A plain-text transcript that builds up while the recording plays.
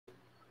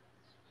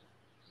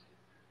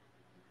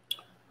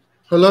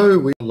Hello,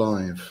 we are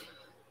live.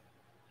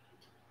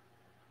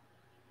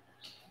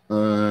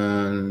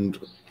 And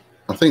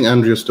I think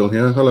Andrea's still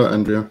here. Hello,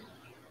 Andrea,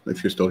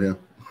 if you're still here.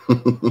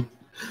 All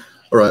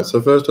right,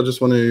 so first I just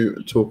want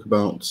to talk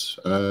about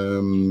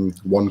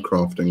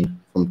wandcrafting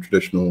from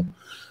traditional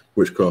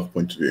witchcraft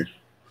point of view.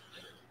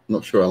 I'm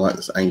not sure I like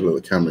this angle of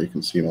the camera. You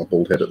can see my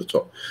bald head at the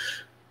top.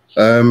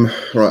 All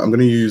right, I'm going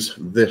to use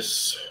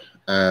this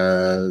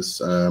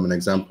as an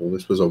example.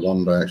 This was a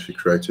wand I actually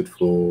created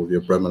for the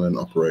Bremelin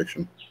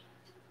operation.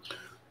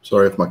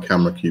 Sorry if my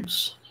camera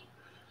keeps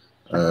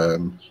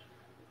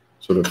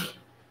sort of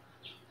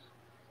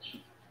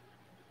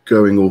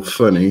going all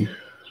funny.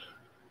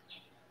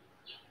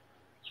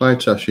 Hi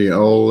Tashi,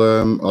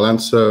 I'll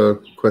answer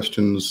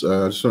questions.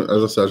 As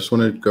I said, I just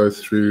want to go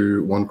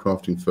through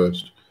Wandcrafting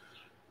first,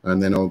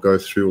 and then I'll go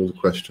through all the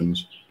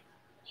questions.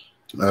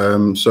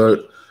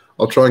 So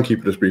I'll try and keep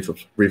it as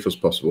brief as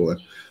possible. Then.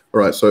 All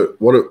right. So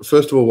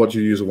first of all, what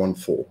do you use a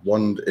wand for?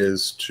 Wand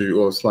is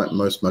to, or it's like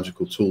most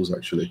magical tools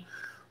actually.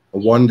 A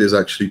wand is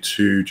actually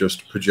to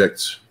just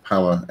project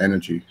power,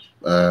 energy,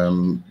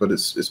 but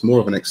it's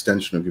more of an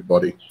extension of your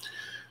body.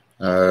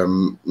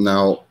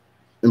 Now,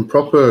 in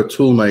proper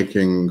tool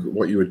making,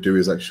 what you would do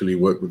is actually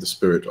work with the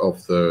spirit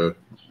of the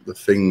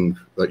thing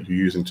that you're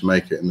using to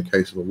make it. In the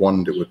case of a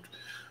wand, it would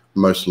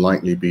most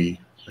likely be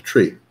a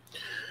tree.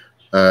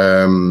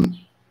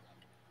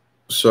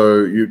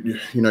 So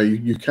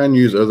you can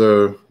use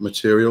other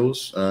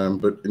materials,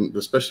 but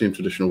especially in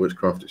traditional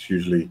witchcraft, it's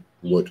usually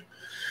wood.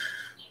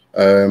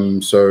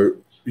 So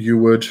you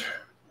would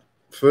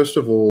first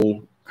of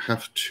all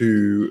have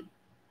to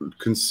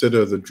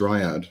consider the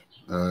dryad.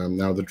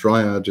 Now, the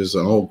dryad is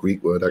an old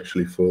Greek word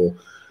actually for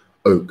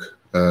oak,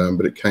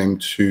 but it came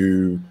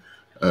to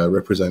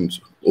represent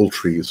all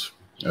trees,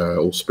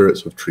 all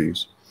spirits of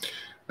trees.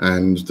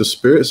 And the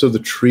spirits of the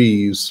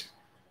trees,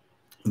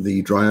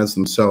 the dryads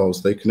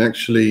themselves, they can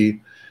actually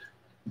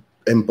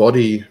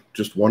embody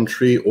just one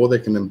tree, or they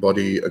can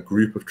embody a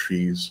group of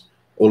trees,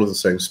 all of the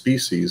same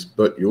species.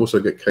 But you also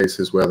get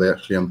cases where they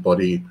actually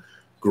embody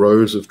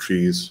groves of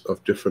trees,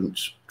 of different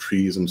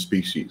trees and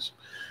species.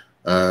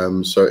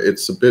 So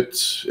it's a bit,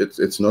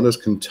 it's not as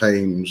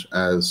contained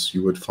as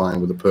you would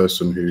find with a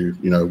person who,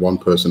 one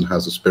person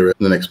has a spirit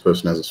and the next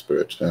person has a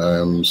spirit.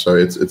 So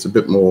it's a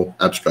bit more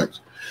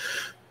abstract.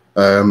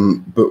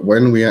 But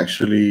when we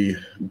actually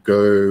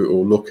go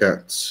or look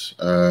at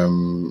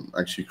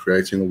actually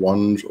creating a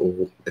wand,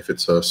 or if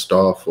it's a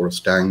staff or a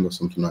stang or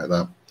something like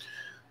that,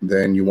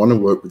 then you want to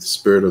work with the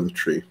spirit of the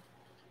tree.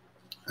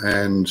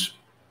 And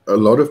a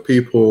lot of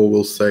people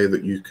will say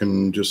that you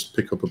can just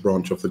pick up a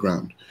branch off the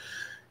ground.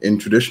 In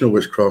traditional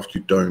witchcraft, you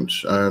don't.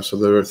 So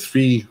there are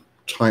 3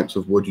 types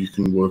of wood you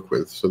can work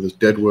with. So there's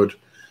dead wood,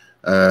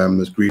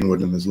 there's green wood,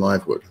 and there's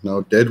live wood.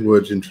 Now, dead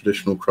wood in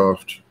traditional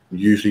craft,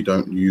 usually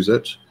don't use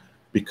it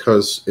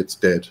because it's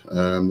dead.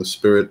 The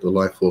spirit, the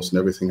life force, and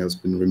everything has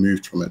been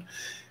removed from it.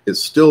 It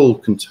still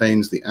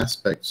contains the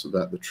aspects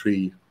that the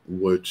tree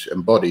would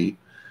embody,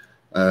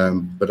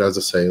 but as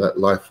I say, that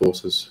life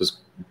force has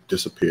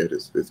disappeared.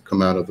 It's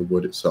come out of the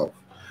wood itself.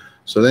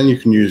 So then you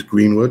can use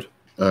green wood.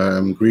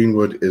 Green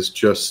wood is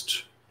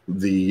just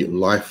the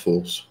life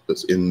force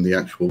that's in the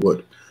actual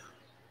wood.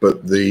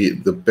 But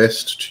the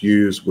best to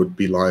use would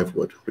be live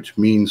wood, which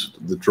means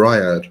the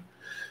dryad,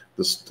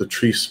 the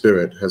tree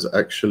spirit, has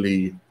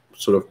actually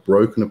sort of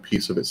broken a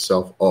piece of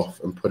itself off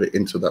and put it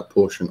into that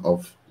portion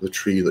of the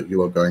tree that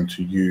you are going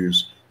to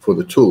use for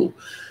the tool.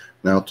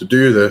 Now, to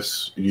do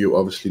this, you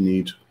obviously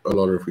need a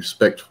lot of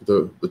respect for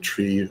the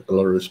tree, a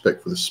lot of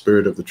respect for the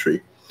spirit of the tree.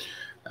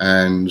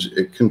 And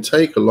it can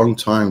take a long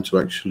time to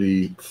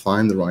actually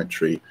find the right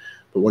tree.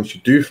 But once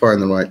you do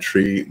find the right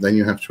tree, then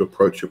you have to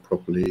approach it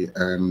properly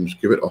and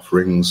give it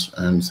offerings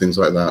and things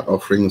like that.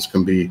 Offerings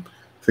can be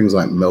things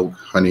like milk,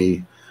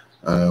 honey,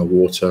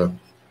 water.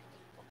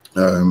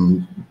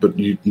 But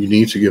you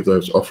need to give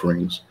those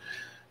offerings.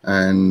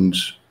 And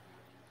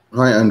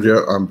hi,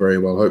 Andrea. I'm very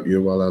well. Hope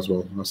you're well as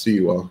well. I see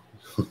you are.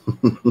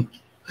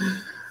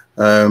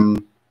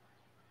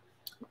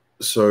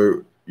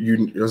 So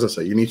as I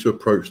say, you need to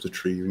approach the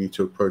tree. You need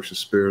to approach the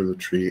spirit of the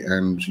tree,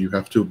 and you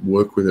have to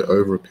work with it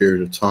over a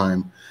period of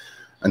time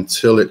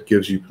until it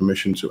gives you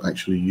permission to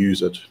actually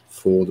use it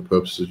for the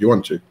purposes you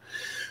want to.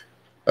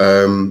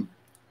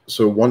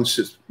 So once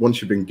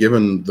you've been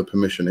given the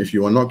permission, if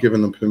you are not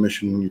given the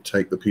permission when you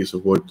take the piece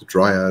of wood, the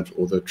dryad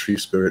or the tree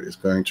spirit is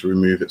going to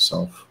remove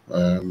itself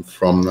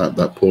from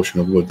that portion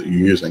of wood that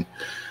you're using.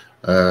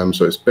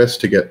 So it's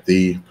best to get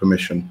the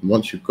permission.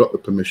 Once you've got the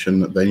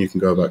permission, then you can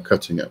go about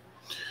cutting it.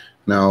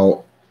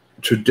 Now,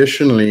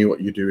 traditionally,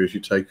 what you do is you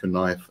take a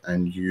knife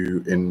and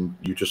you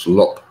just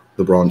lop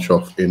the branch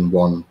off in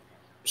one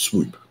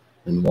swoop,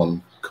 in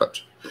one cut.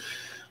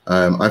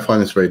 I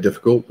find this very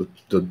difficult.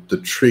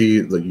 The tree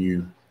that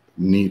you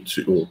need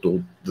to,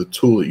 or the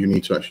tool that you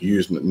need to actually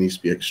use, and it needs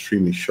to be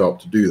extremely sharp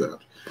to do that.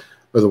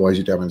 Otherwise,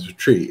 you damage the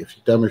tree. If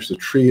you damage the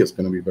tree, it's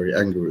going to be very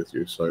angry with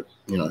you. So,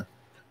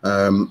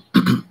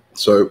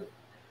 so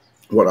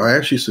what I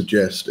actually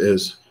suggest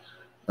is,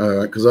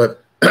 because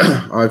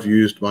I've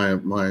used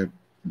my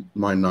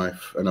my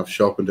knife and I've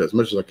sharpened it as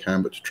much as I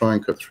can, but to try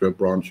and cut through a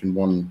branch in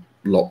one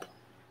lop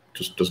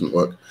just doesn't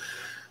work.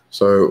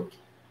 So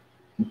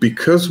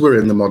because we're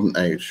in the modern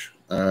age,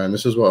 and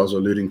this is what I was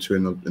alluding to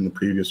in the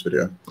previous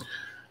video,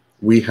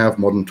 we have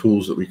modern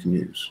tools that we can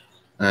use,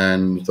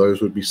 and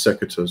those would be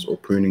secateurs or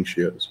pruning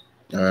shears.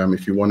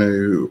 If you want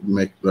to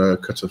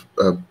cut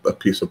a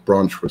piece of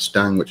branch for a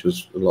stang, which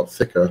is a lot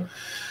thicker,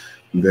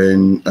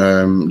 then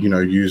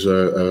use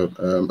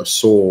a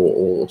saw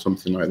or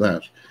something like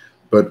that.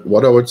 But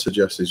what I would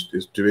suggest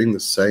is doing the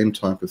same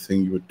type of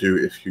thing you would do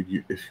if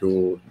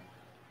you're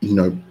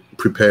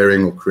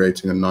preparing or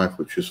creating a knife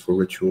which is for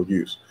ritual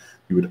use.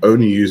 You would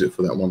only use it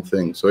for that one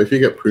thing. So if you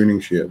get pruning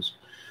shears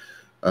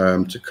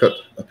to cut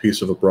a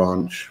piece of a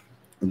branch,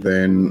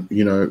 then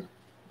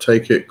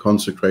take it,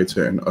 consecrate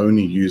it, and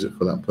only use it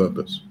for that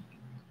purpose.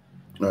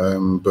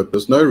 But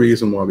there's no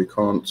reason why we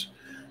can't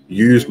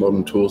use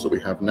modern tools that we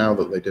have now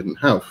that they didn't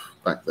have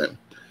back then.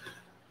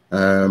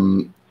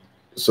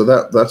 So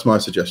that's my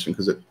suggestion,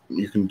 because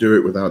you can do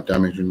it without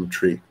damaging the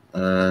tree.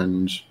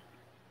 And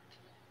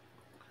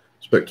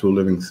spectral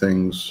living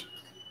things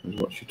is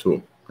what she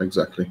taught.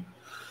 Exactly.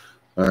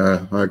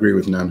 I agree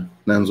with Nan.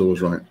 Nan's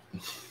always right.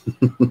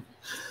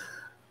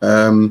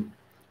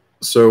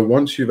 So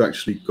once you've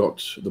actually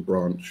got the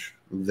branch,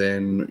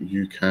 then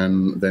you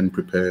can then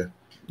prepare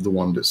the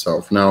wand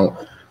itself. Now,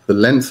 the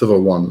length of a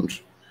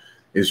wand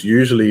is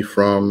usually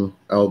from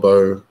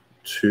elbow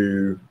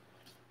to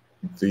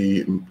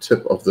the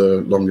tip of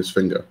the longest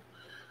finger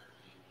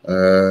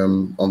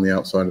on the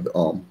outside of the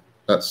arm.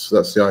 That's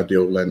the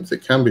ideal length.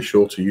 It can be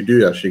shorter. You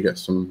do actually get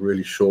some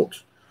really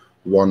short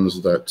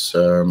ones that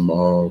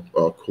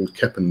are called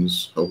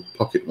keppens, or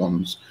pocket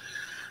ones.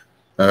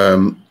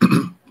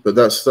 But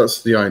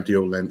that's the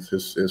ideal length,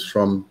 is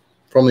from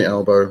the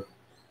elbow.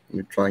 Let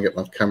me try and get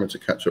my camera to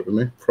catch up with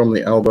me. From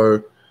the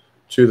elbow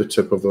to the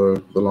tip of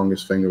the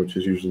longest finger, which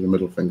is usually the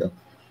middle finger.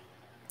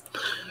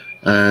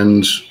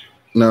 And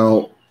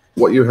now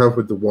what you have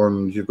with the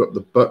wand, you've got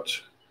the butt,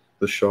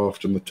 the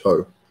shaft, and the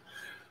toe.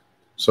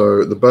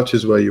 So the butt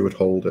is where you would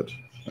hold it.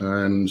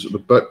 And the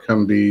butt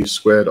can be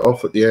squared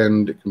off at the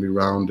end, it can be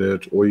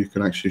rounded, or you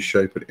can actually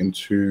shape it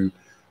into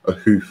a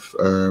hoof,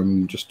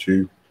 just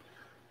to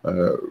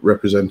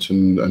represent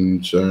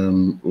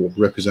or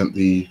represent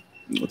the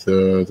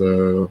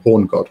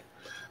horn god,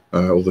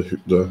 or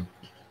the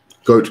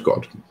goat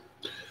god.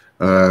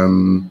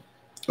 And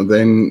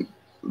then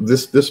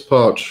this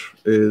part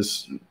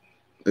is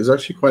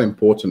actually quite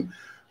important.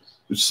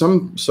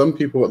 Some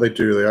people, what they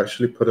do, they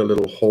actually put a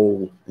little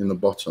hole in the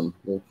bottom,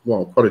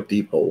 well, quite a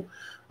deep hole,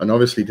 and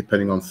obviously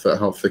depending on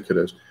how thick it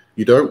is,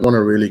 you don't want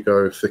to really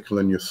go thicker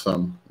than your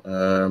thumb.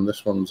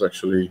 This one's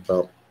actually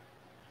about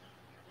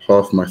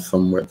half my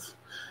thumb width,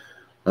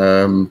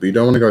 but you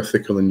don't want to go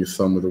thicker than your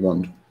thumb with a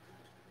wand.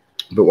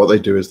 But what they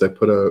do is they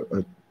put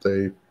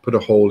a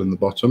hole in the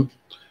bottom,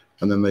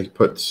 and then they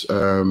put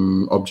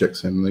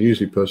objects in. They're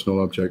usually personal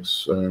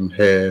objects,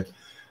 hair,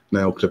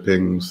 nail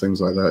clippings,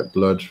 things like that,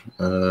 blood,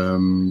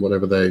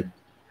 whatever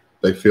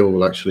they feel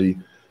will actually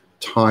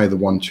tie the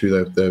wand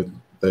to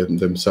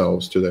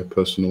themselves, to their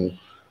personal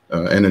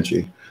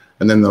energy.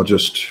 And then they'll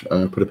just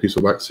put a piece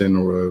of wax in,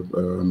 or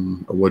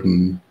a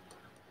wooden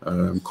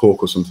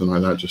cork or something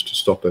like that, just to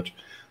stop it.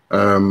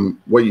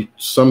 What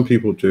some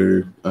people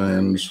do,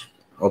 and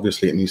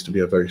obviously it needs to be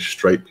a very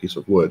straight piece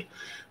of wood,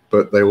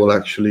 but they will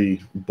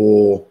actually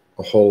bore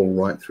a hole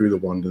right through the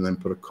wand and then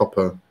put a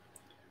copper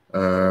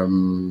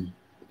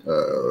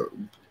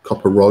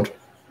rod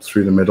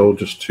through the middle,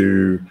 just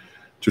to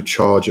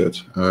charge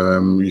it.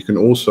 You can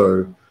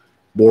also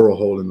bore a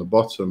hole in the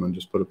bottom and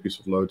just put a piece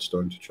of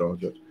lodestone to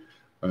charge it.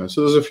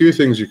 So there's a few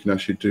things you can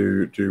actually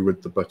do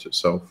with the butt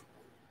itself.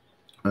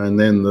 And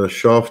then the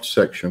shaft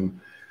section,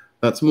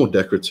 that's more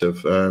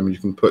decorative. You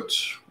can put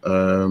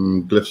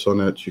glyphs on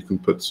it, you can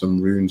put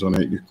some runes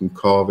on it, you can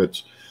carve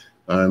it.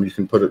 You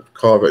can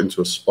carve it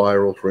into a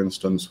spiral, for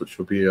instance, which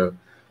would be a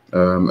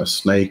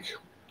snake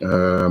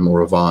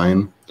or a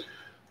vine.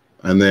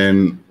 And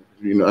then,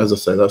 as I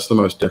say, that's the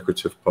most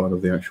decorative part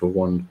of the actual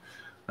wand.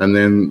 And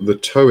then the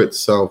toe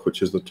itself,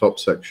 which is the top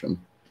section.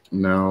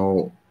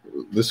 Now,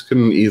 this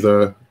can you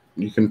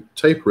can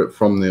taper it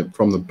from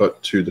the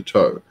butt to the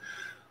toe,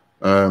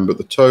 but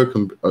the toe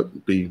can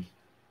be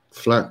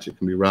flat, it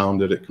can be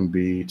rounded, it can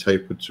be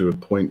tapered to a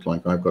point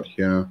like I've got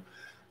here.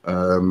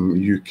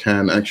 You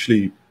can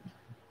actually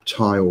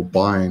tie or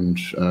bind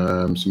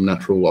some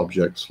natural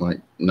objects like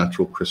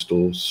natural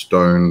crystals,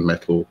 stone,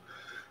 metal,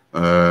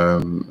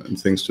 and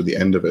things to the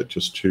end of it,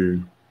 just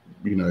to,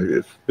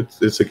 if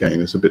it's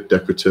again, it's a bit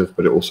decorative,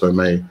 but it also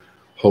may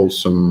hold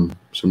some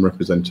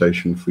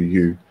representation for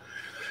you.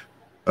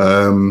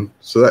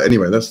 So that,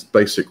 anyway, that's the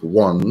basic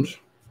wand.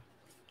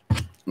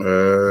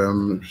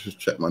 Let's just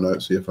check my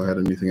notes, see if I had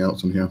anything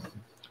else on here.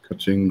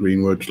 Cutting,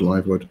 green wood,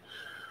 live wood.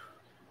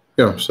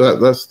 Yeah, so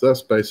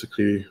that's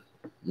basically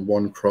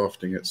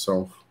Wandcrafting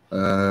itself.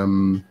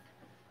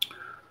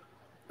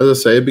 As I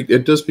say,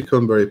 it does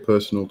become very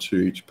personal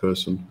to each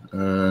person,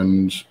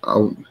 and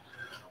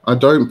I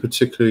don't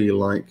particularly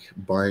like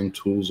buying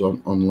tools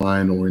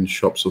online or in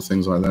shops or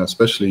things like that,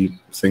 especially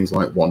things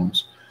like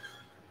wands.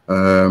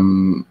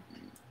 And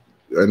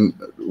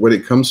when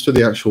it comes to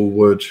the actual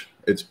wood,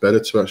 it's better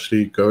to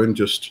actually go and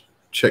just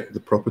check the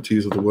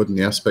properties of the wood and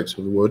the aspects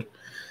of the wood,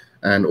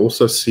 and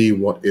also see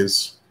what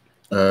is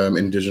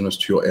indigenous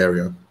to your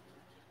area.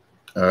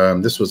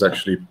 This was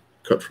actually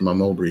cut from a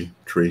mulberry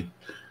tree.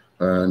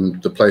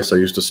 And the place I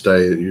used to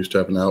stay, it used to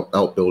have an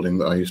outbuilding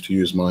that I used to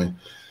use my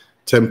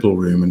temple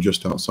room, and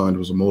just outside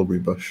was a mulberry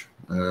bush.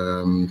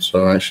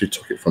 So I actually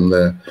took it from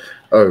there.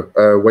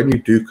 When you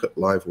do cut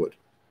live wood,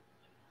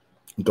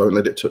 don't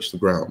let it touch the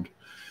ground.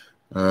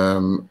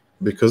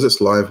 Because it's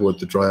live wood,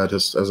 the dryad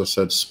has, as I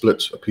said,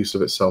 split a piece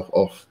of itself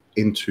off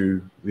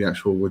into the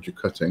actual wood you're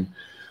cutting.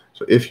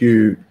 So if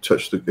you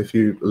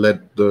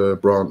let the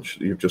branch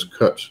that you've just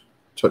cut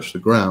touch the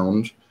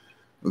ground,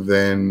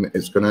 then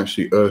it's going to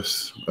actually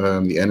earth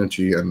the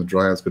energy, and the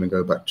dryad's going to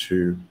go back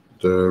to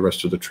the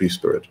rest of the tree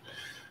spirit.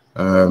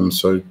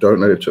 So don't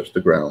let it touch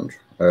the ground.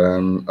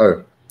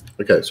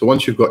 Okay, so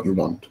once you've got your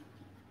wand,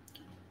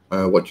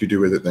 what do you do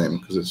with it then?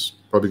 Because it's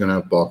probably going to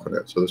have bark on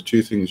it. So there's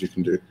two things you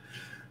can do.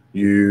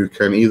 You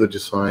can either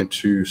decide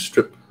to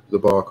strip the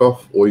bark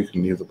off, or you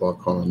can leave the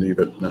bark on and leave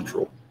it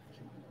natural.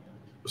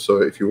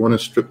 So if you want to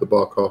strip the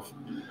bark off,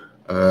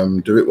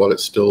 do it while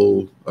it's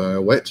still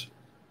wet.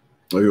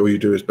 All you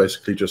do is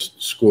basically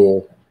just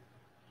score.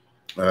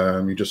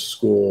 You just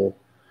score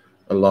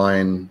a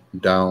line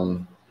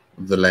down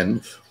the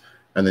length,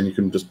 and then you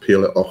can just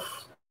peel it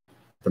off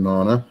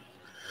banana.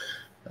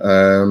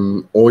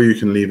 Or you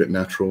can leave it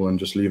natural and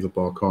just leave the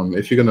bark on.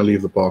 If you're going to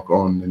leave the bark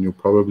on, then you're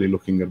probably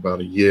looking at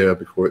about a year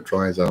before it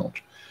dries out.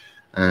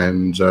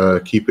 And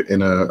keep it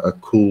in a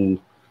cool,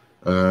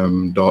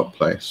 dark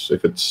place.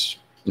 If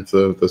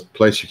the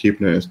place you're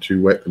keeping it is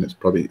too wet, then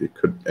it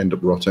could end up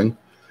rotting.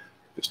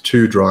 If it's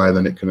too dry,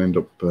 then it can end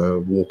up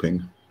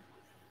warping.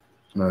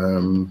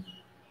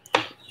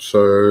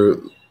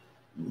 So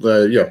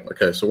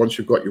once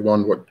you've got your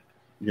wand,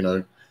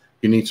 you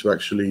need to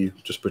actually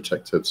just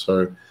protect it.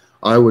 So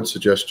I would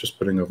suggest just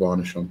putting a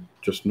varnish on,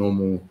 just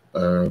normal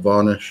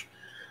varnish.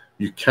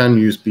 You can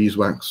use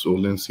beeswax or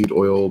linseed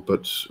oil,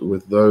 but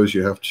with those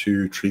you have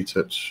to treat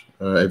it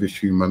every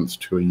few months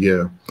to a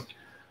year.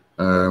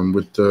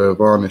 With the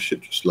varnish,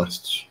 it just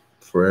lasts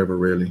forever,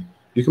 really.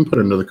 You can put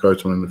another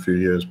coat on in a few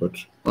years, but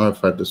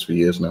I've had this for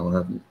years now.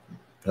 I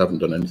haven't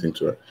done anything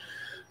to it.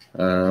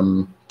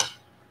 All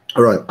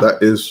right, that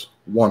is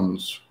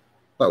wands.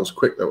 That was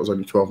quick. That was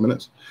only 12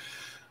 minutes.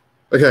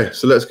 Okay,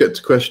 so let's get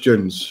to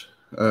questions.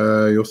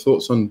 Your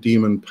thoughts on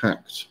Demon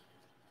Pact?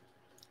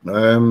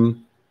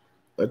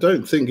 I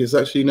don't think it's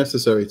actually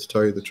necessary, to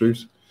tell you the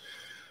truth.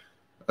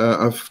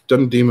 I've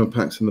done Demon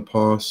Pacts in the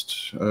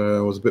past. I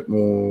was a bit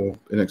more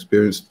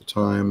inexperienced at the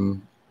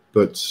time,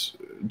 but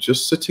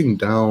just sitting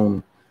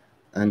down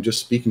and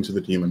just speaking to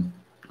the demon,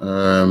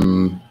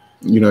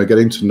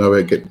 getting to know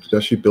it,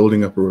 actually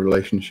building up a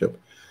relationship.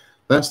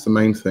 That's the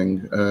main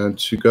thing.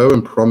 To go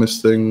and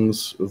promise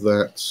things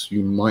that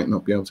you might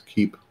not be able to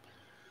keep,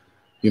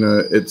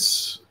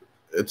 it's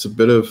a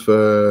bit of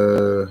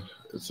a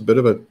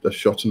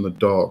shot in the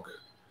dark.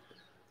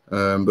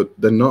 But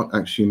they're not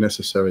actually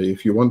necessary.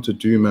 If you want to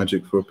do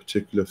magic for a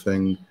particular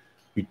thing,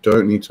 you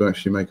don't need to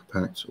actually make a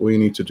pact. All you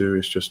need to do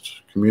is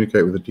just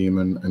communicate with the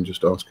demon and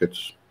just ask it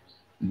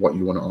what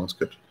you want to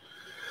ask it.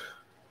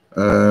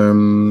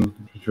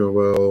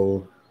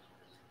 Well,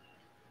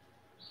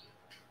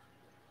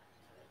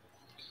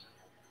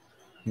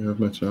 you have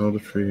met elder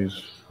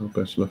trees.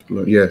 Best left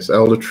alone. Yes,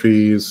 elder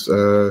trees.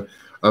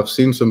 I've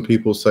seen some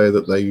people say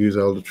that they use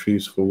elder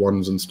trees for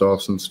wands and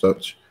staffs and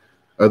such.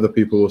 Other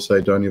people will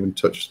say don't even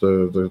touch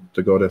the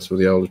goddess or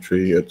the elder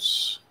tree.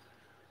 It's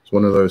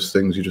one of those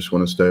things you just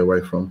want to stay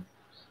away from.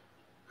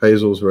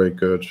 Hazel's very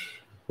good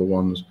for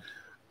wands.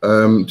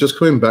 Just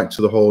coming back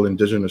to the whole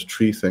indigenous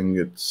tree thing,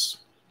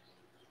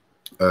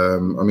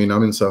 I'm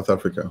in South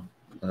Africa.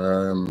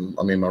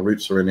 My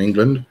roots are in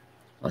England.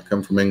 I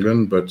come from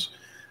England, but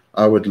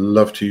I would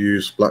love to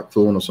use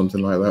blackthorn or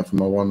something like that for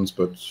my wands,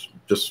 but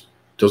just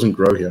doesn't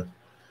grow here.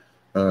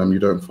 You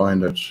don't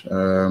find it.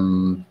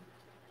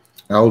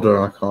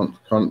 Alder, I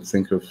can't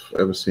think of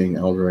ever seeing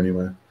alder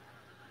anywhere.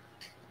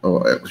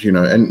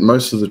 And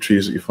most of the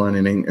trees that you find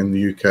in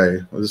the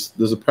UK,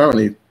 there's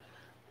apparently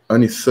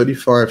only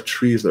 35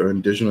 trees that are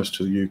indigenous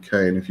to the UK,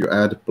 and if you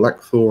add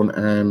blackthorn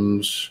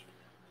and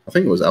I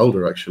think it was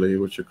alder actually,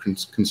 which are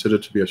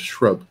considered to be a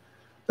shrub,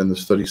 then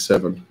there's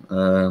 37.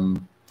 So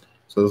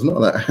there's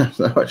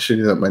not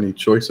actually that many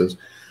choices.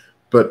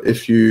 But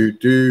if you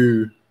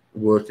do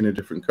work in a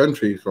different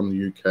country from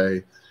the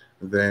UK,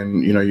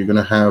 then you're going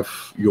to have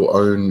your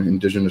own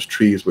indigenous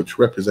trees which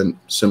represent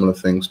similar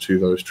things to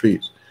those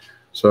trees.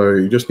 So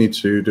you just need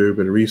to do a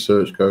bit of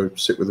research, go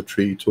sit with a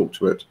tree, talk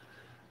to it,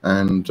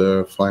 and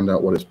find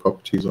out what its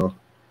properties are.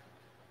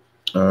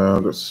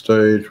 I've got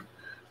stage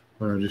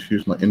where I just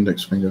use my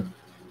index finger.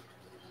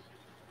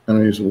 And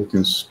I use a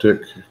walking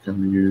stick. It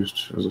can be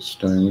used as a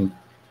stang.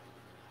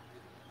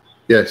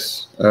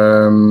 Yes.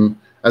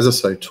 as I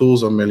say,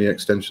 tools are merely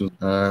extensions.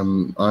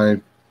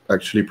 I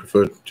actually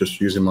prefer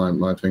just using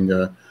my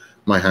finger,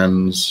 my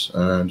hands,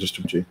 just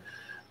to.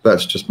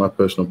 That's just my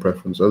personal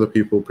preference. Other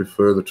people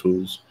prefer the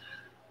tools.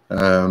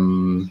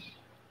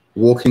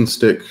 Walking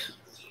stick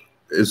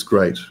is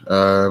great.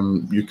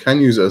 You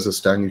can use it as a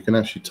stand. You can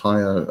actually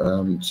tie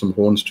some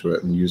horns to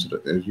it and use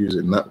it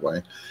in that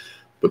way.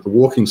 But the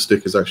walking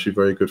stick is actually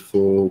very good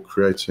for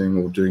creating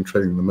or doing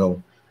trading the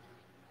mill,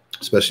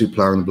 especially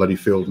plowing the bloody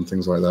field and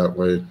things like that,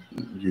 where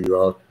you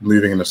are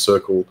moving in a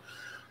circle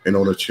in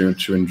order to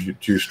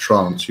induce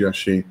trance. You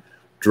actually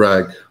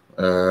drag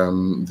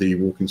the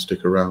walking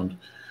stick around.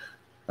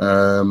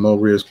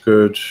 Mulberry is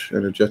good,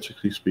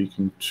 energetically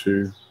speaking,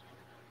 too.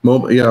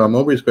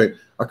 Mulberry is great.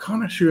 I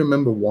can't actually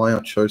remember why I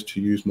chose to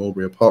use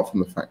mulberry, apart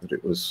from the fact that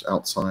it was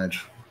outside,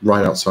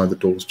 right outside the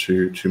doors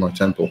to my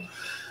temple.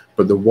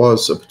 But there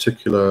was a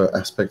particular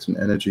aspect and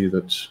energy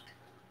that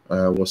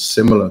was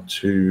similar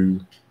to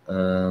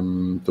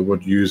the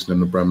wood used in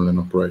the Bremelin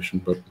operation,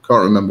 but I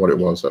can't remember what it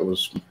was. That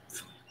was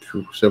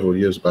several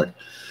years back.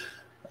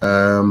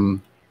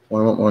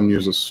 Why not one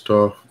use a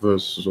staff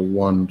versus a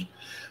wand?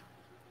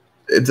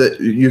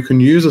 You can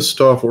use a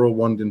staff or a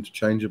wand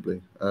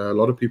interchangeably. A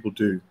lot of people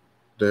do.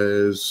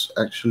 There's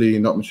actually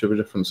not much of a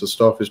difference. The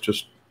staff is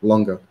just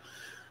longer.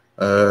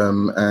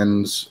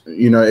 And,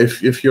 you know,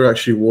 if you're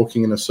actually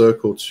walking in a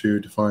circle to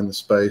define the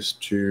space,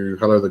 to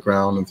hallow the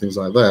ground and things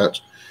like that,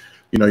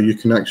 you know, you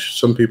can actually,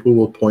 some people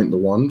will point the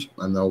wand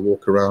and they'll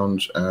walk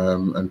around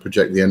and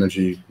project the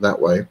energy that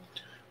way.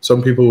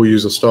 Some people will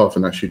use a staff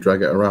and actually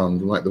drag it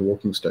around like the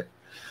walking stick.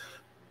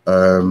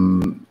 I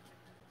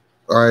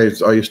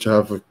used to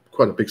have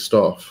quite a big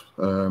staff.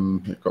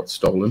 It got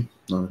stolen.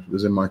 It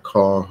was in my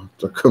car.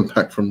 I come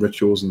back from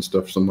rituals and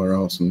stuff somewhere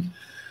else and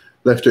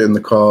left it in the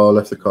car,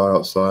 left the car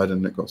outside,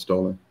 and it got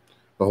stolen.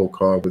 The whole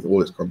car with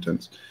all its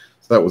contents.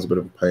 So that was a bit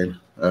of a pain.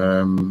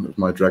 With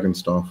my dragon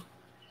staff.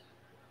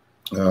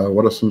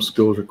 What are some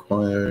skills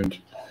required?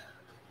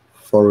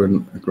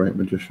 Foreign, a great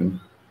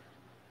magician.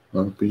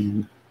 I've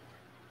been.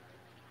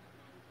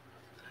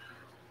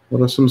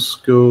 What are some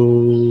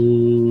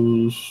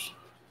skills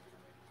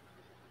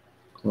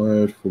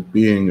required for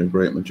being a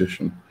great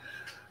magician?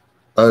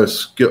 Oh,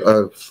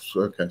 skill.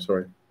 Okay,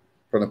 sorry.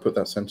 Trying to put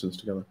that sentence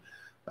together.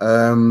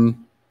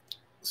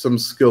 Some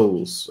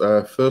skills.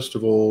 First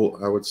of all,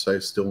 I would say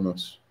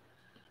stillness.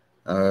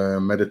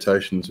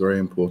 Meditation is very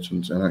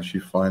important, and actually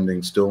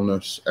finding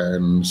stillness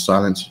and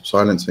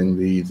silencing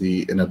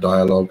the inner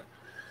dialogue.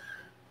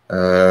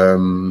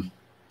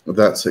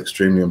 That's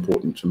extremely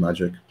important to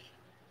magic.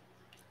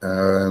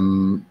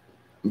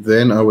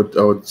 Then I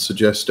would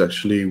suggest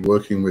actually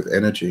working with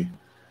energy,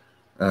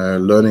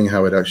 learning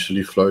how it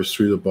actually flows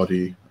through the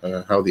body,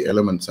 how the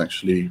elements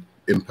actually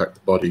impact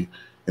the body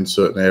in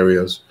certain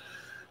areas.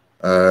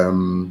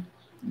 You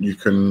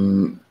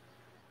can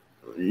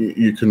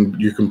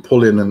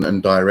pull in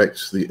and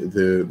direct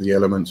the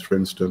elements, for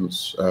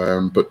instance,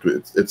 but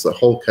it's a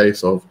whole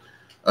case of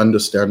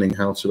understanding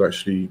how to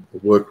actually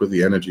work with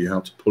the energy, how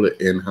to pull it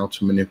in, how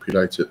to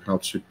manipulate it, how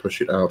to push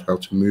it out, how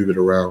to move it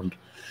around.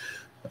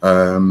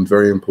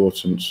 Very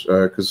important,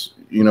 because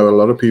you know, a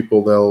lot of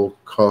people, they'll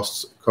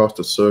cast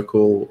a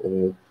circle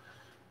or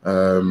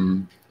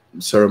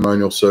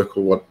ceremonial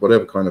circle,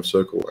 whatever kind of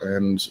circle,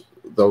 and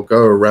they'll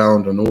go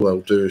around and all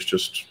they'll do is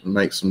just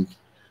make some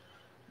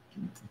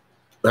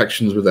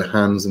actions with their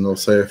hands and they'll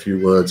say a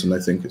few words and they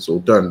think it's all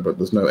done, but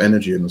there's no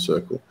energy in the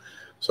circle.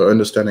 So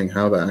understanding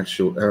how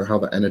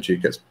that energy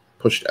gets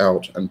pushed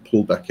out and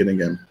pulled back in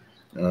again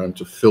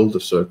to fill the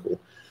circle.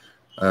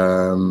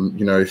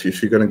 You know, if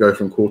you're going to go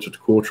from quarter to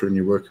quarter and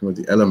you're working with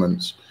the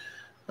elements,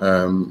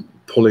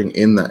 pulling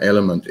in that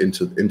element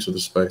into the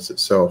space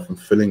itself and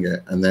filling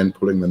it, and then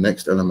pulling the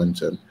next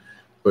element in.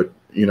 But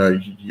you know,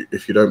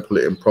 if you don't pull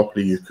it in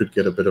properly, you could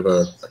get a bit of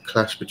a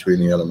clash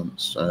between the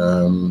elements.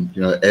 You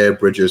know, air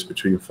bridges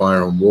between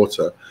fire and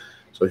water.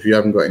 So if you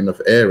haven't got enough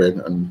air in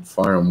and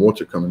fire and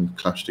water come and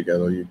clash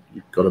together,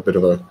 you've got a bit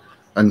of a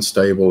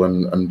unstable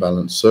and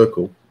unbalanced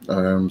circle.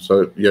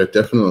 So yeah,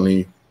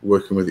 definitely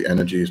working with the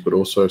energies, but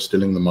also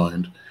stilling the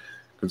mind,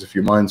 because if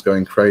your mind's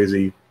going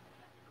crazy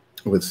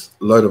with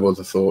a load of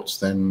other thoughts,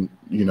 then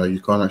you know, you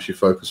can't actually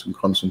focus and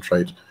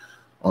concentrate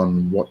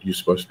on what you're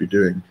supposed to be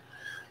doing.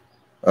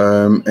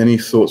 Any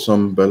thoughts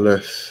on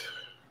Beleth?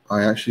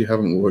 I actually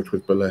haven't worked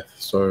with Beleth,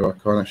 so I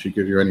can't actually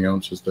give you any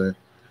answers there.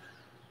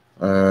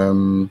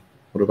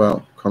 What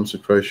about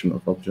consecration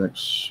of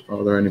objects?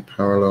 Are there any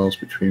parallels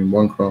between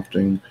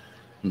Wandcrafting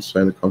and,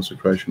 say, the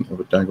consecration of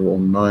a dagger or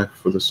knife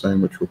for the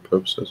same ritual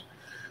purposes?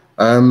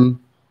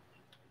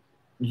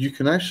 You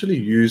can actually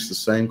use the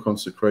same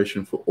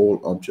consecration for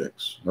all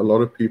objects. A lot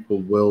of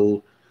people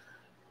will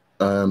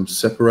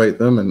separate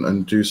them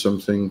and do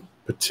something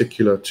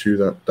particular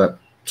to that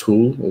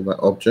tool or that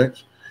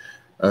object.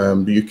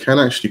 But you can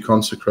actually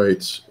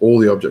consecrate all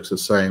the objects the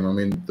same. I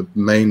mean, the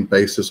main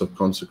basis of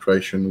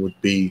consecration would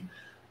be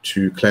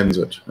to cleanse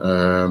it.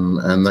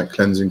 And that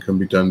cleansing can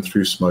be done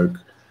through smoke.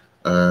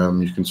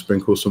 You can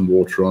sprinkle some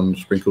water on,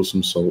 sprinkle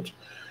some salt.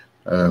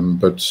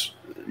 But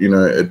you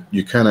know,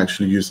 you can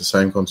actually use the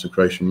same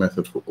consecration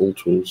method for all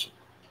tools.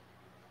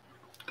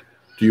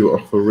 Do you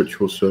offer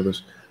ritual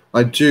service?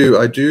 I do.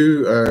 I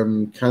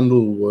do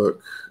candle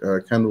work,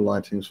 candle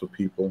lightings for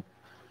people.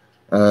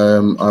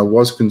 I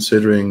was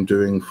considering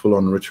doing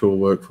full-on ritual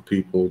work for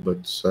people,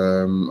 but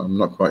I'm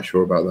not quite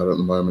sure about that at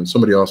the moment.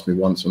 Somebody asked me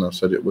once, and I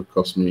said it would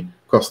cost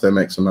them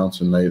X amount,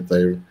 and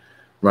they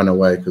ran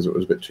away because it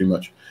was a bit too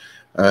much.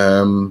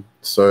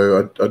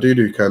 So I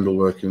do candle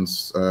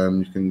workings.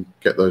 You can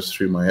get those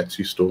through my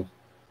Etsy store.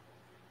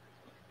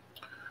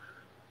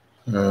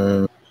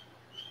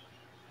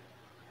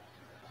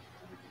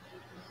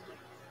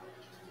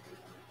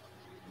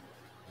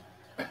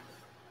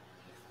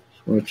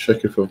 I want to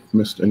check if I've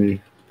missed any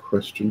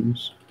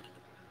questions.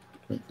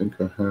 I don't think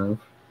I have.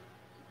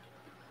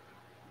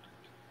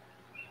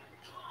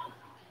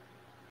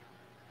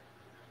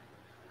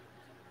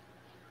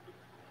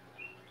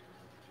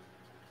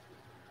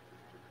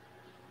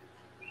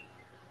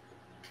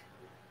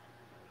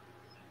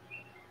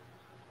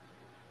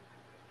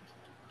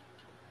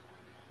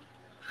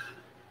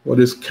 What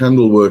is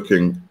candle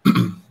working?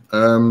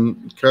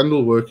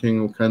 Candle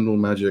working or candle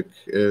magic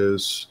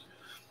is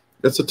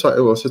it's a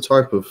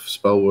type of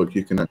spell work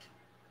you can.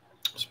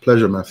 It's a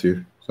pleasure,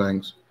 Matthew.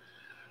 Thanks.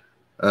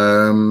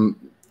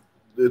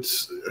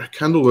 It's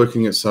candle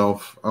working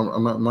itself. I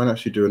might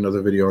actually do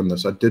another video on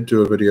this. I did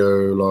do a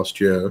video last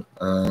year,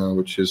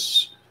 which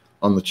is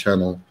on the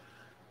channel,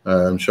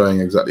 showing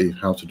exactly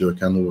how to do a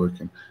candle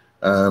working.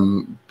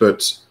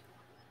 But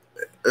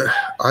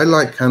I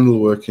like candle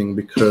working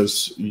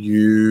because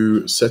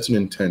you set an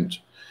intent,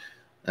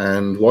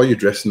 and while you're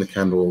dressing the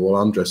candle, or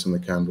while I'm dressing the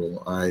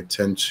candle, I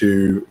tend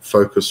to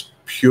focus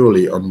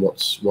purely on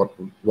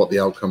what the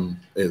outcome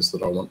is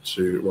that I want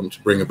to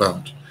bring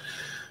about.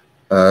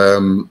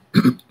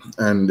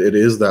 And it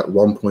is that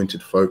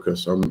one-pointed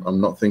focus. I'm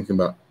not thinking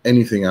about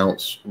anything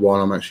else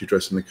while I'm actually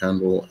dressing the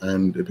candle,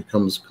 and it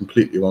becomes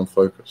completely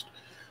one-focused,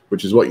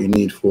 which is what you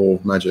need for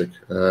magic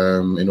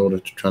in order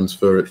to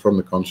transfer it from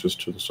the conscious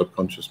to the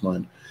subconscious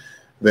mind.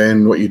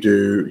 Then what you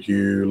do,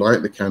 you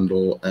light the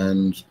candle,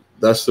 and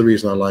that's the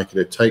reason I like it.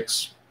 It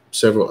takes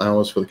several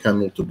hours for the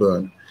candle to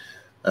burn,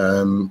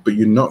 but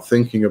you're not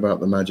thinking about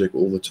the magic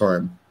all the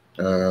time.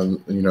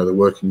 You know, the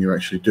working you're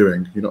actually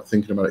doing, you're not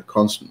thinking about it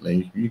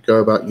constantly. You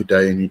go about your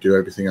day and you do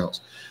everything else.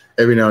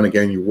 Every now and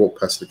again you walk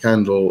past the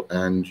candle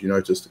and you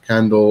notice the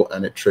candle,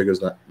 and it triggers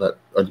that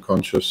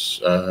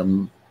unconscious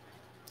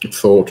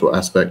thought or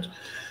aspect,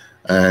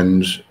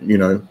 and you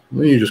know,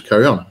 then you just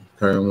carry on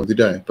with your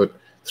day. But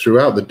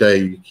throughout the day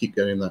you keep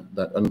getting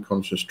that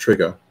unconscious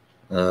trigger,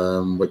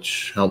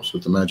 which helps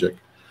with the magic.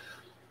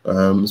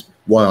 It's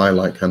why I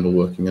like candle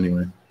working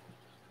anyway.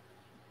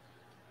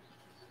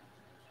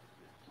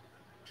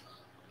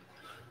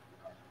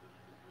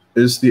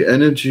 Is the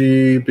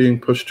energy being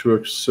pushed to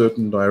a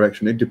certain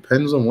direction? It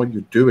depends on what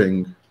you're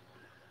doing.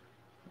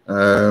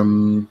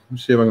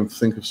 Let's see if I can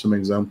think of some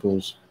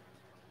examples.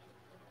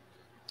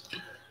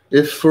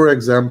 If, for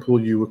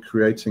example, you were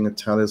creating a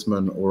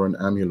talisman or an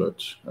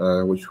amulet,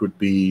 which would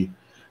be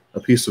a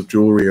piece of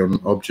jewelry or an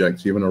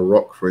object, even a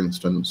rock, for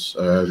instance,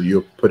 that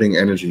you're putting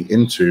energy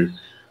into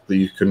that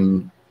you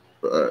can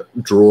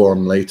draw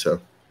on later.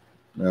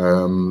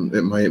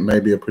 It may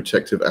be a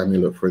protective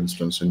amulet, for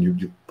instance, and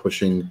you're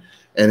pushing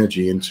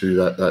energy into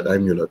that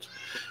amulet.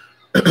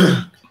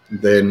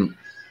 Then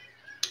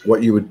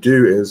what you would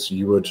do is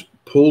you would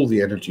pull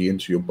the energy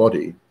into your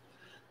body,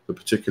 the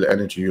particular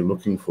energy you're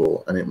looking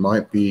for, and it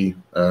might be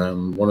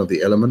one of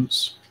the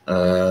elements.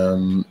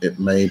 It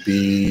may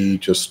be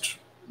just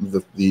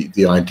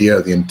the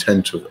idea, the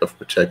intent of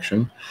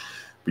protection.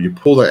 But you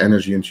pull that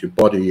energy into your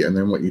body, and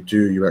then what you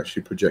do, you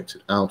actually project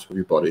it out of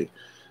your body.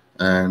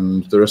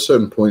 And there are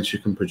certain points you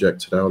can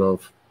project it out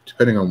of,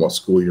 depending on what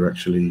school you're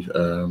actually,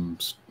 you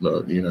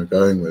know,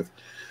 going with,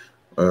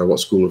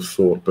 what school of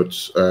thought. But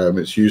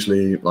it's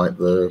usually like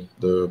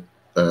the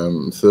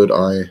third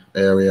eye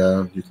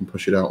area. You can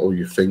push it out all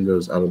your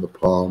fingers, out of the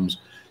palms.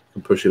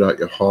 You can push it out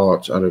your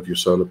heart, out of your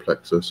solar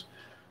plexus.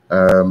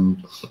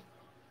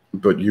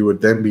 But you would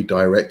then be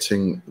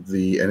directing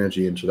the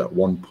energy into that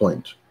one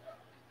point.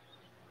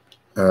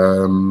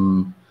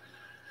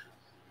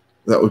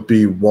 That would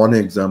be one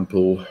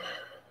example.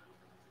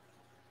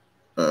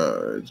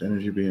 Is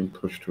energy being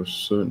pushed to a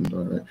certain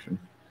direction?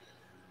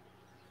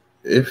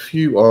 If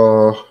you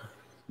are,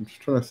 I'm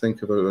just trying to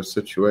think about a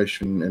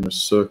situation in a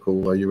circle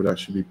where you would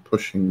actually be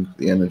pushing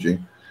the energy.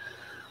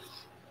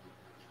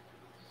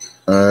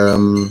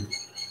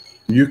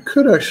 You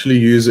could actually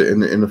use it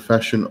in a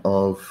fashion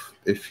of,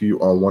 if you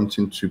are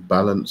wanting to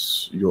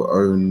balance your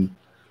own,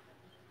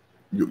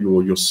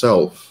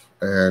 yourself,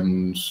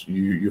 and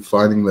you're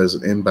finding there's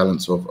an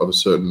imbalance of a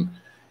certain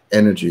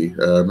energy.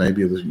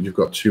 Maybe you've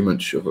got too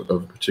much of a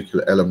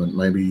particular element.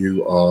 Maybe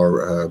you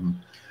are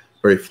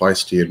very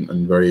feisty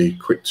and very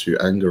quick to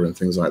anger and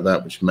things like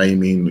that, which may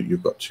mean that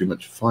you've got too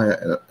much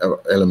fire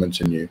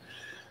element in you.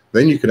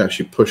 Then you can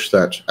actually push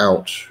that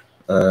out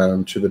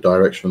to the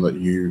direction that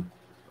you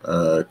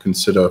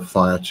consider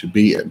fire to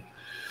be in.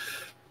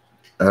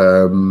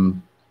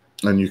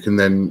 and you can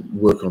then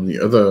work on the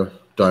other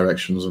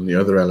directions and the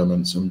other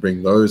elements and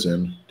bring those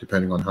in,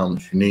 depending on how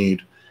much you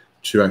need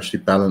to actually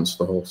balance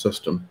the whole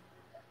system.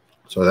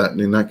 So that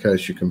in that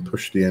case, you can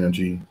push the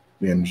energy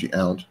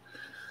out.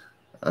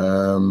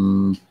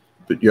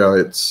 But yeah,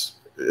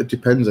 it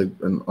depends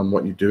on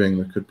what you're doing.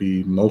 There could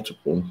be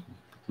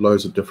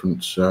loads of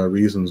different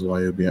reasons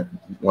why you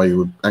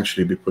would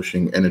actually be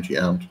pushing energy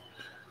out.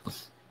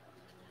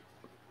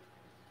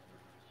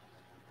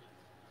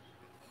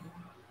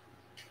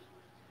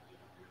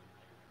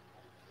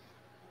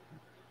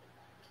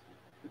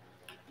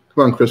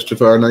 Come on,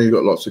 Christopher. I know you've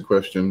got lots of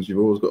questions. You've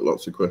always got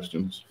lots of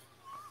questions.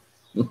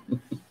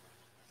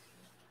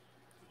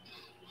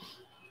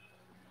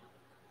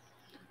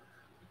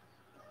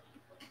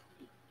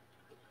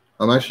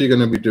 I'm actually going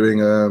to be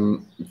doing a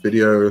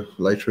video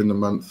later in the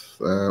month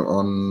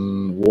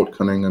on wart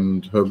cunning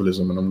and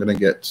herbalism, and I'm going to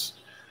get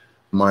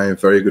my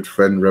very good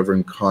friend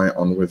Reverend Kai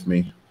on with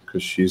me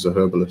because she's a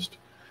herbalist.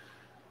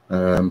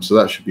 So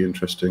that should be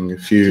interesting.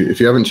 If you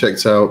haven't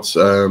checked out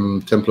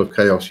Temple of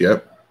Chaos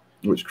yet,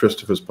 which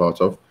Christopher's part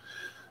of,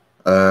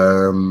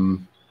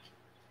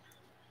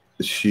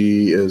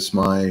 she is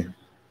my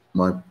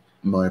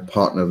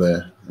partner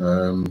there.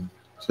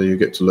 So you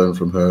get to learn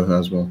from her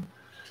as well.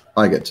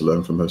 I get to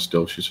learn from her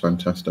still. She's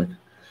fantastic.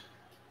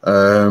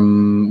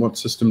 What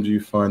system do you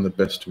find the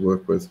best to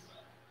work with?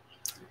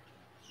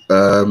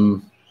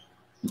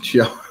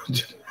 Yeah,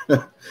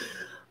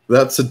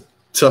 that's a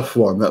tough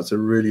one. That's a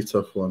really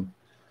tough one.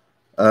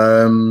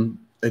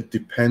 It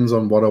depends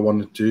on what I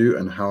want to do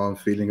and how I'm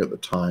feeling at the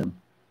time,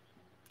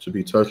 to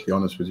be totally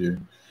honest with you,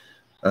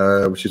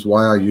 which is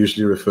why I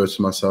usually refer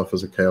to myself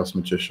as a chaos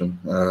magician.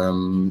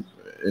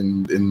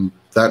 In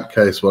that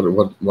case, what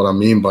I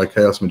mean by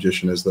chaos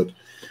magician is that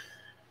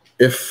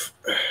if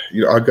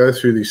I go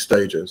through these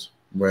stages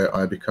where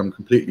I become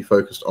completely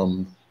focused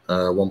on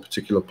one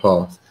particular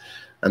path,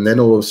 and then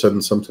all of a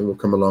sudden something will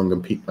come along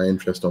and pique my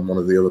interest on one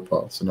of the other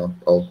paths, and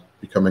I'll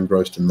become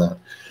engrossed in that.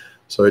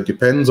 So it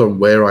depends on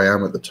where I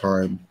am at the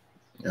time.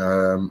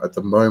 At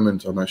the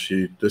moment,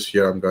 this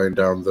year I'm going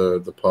down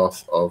the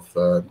path of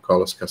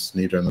Carlos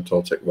Castaneda and the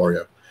Toltec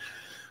warrior.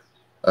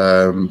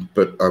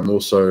 But I'm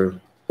also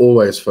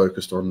always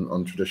focused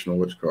on traditional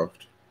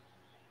witchcraft.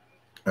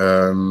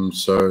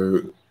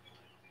 So,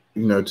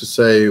 to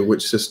say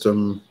which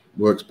system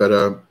works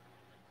better,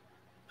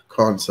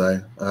 can't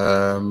say.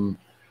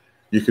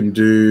 You can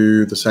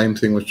do the same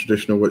thing with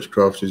traditional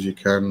witchcraft as you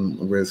can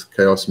with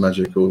chaos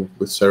magic or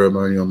with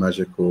ceremonial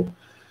magic or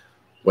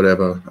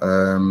whatever.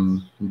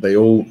 They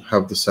all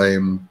have the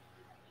same,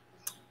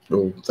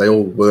 or they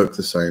all work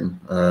the same.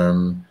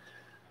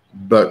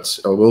 But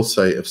I will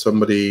say, if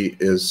somebody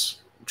is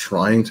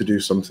trying to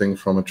do something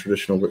from a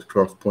traditional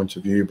witchcraft point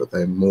of view, but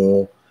they're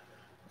more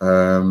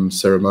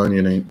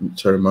ceremonially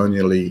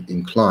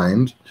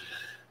inclined,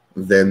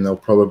 then they'll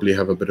probably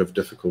have a bit of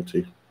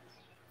difficulty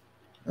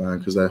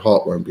because their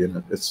heart won't be in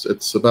it.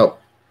 It's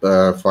about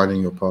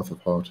finding your path of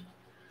heart.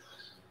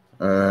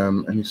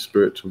 Any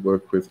spirit to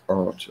work with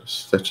art,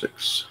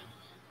 aesthetics,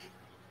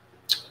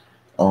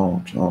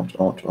 art.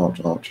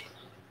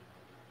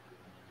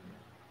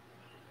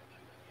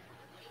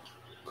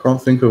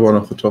 Can't think of one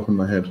off the top of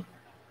my head.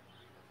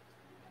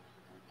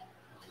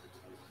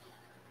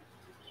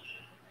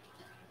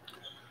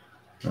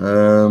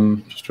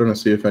 Just trying to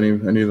see if any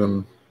of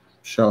them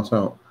shout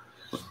out.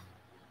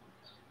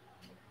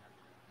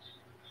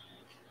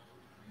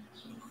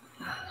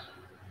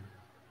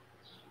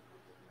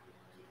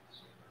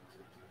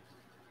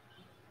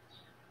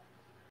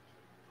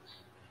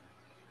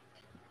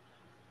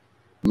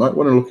 Might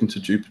want to look into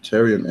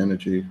Jupiterian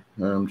energy,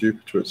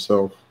 Jupiter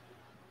itself.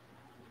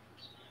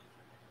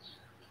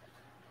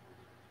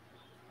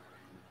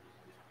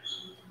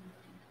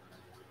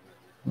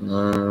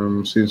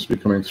 Seems to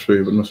be coming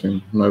through, but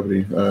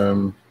nobody.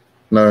 No,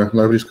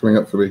 nobody's coming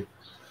up for me.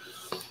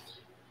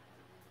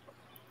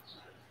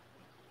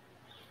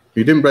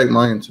 You didn't break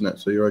my internet,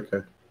 so you're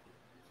okay.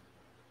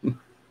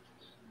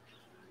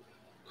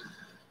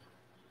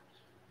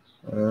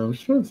 I'm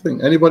just trying to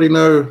think. Anybody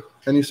know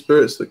any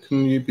spirits that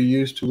can be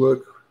used to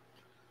work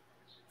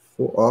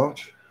for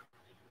art?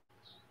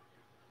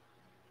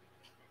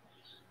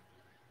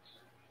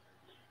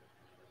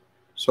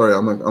 Sorry,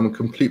 I'm a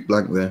complete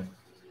blank there.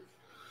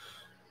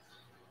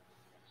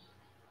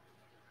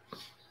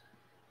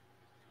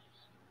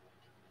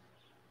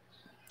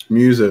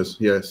 Muses,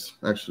 yes,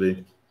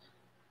 actually.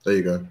 There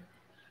you go.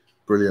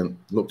 Brilliant.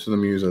 Look to the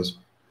muses.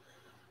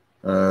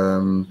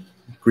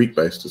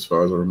 Greek-based, as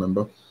far as I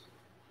remember.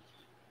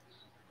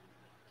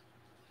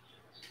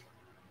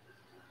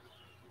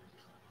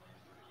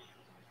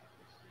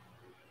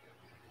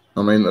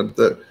 I mean,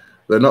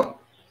 they're not.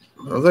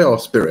 They are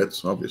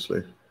spirits,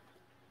 obviously.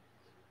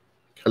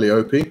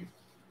 Calliope.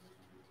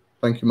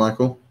 Thank you,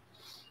 Michael.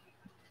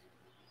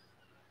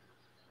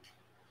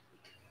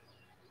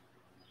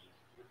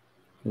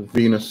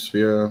 Venus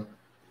sphere.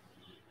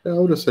 Yeah, I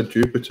would have said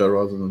Jupiter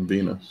rather than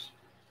Venus.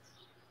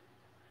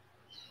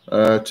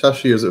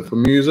 Tashi, is it for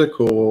music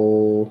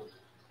or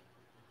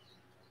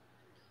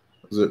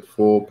Is it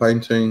for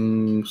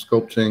painting,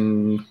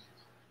 sculpting?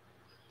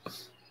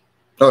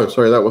 Oh,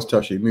 sorry, that was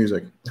Tashi,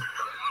 music.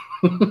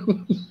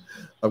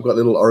 I've got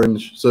little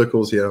orange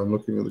circles here. I'm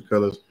looking at the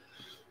colors.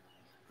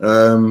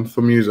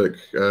 For music,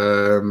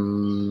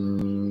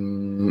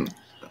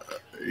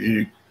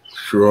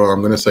 sure,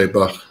 I'm going to say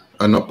Bach.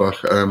 Not Bach.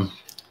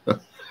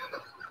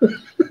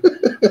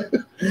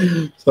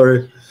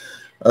 Sorry.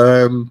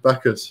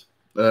 Bacchus.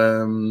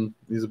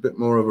 He's a bit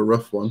more of a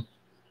rough one.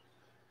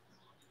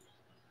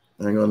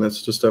 Hang on,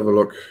 let's just have a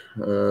look.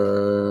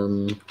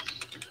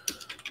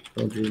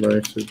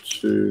 Related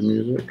to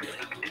music.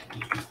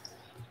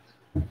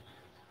 I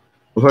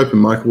was hoping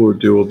Michael would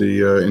do all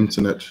the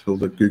internet, all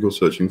the Google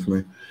searching for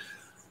me.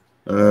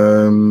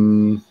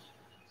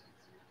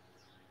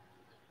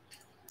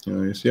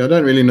 You see, I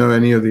don't really know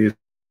any of these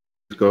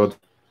gods,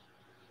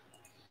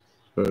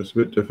 so it's a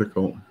bit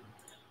difficult.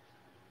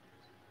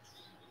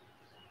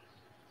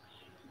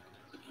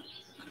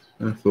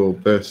 I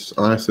thought best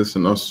Isis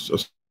and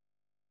Osiris.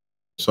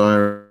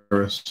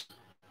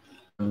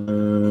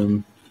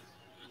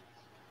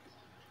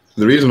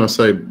 The reason I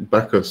say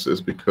Bacchus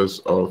is because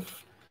of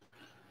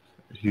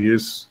he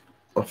is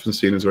often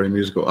seen as very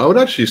musical. I would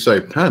actually say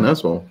Pan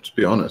as well, to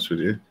be honest with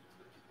you.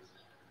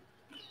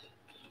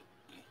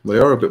 They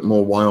are a bit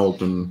more wild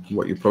than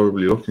what you're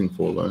probably looking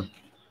for, though.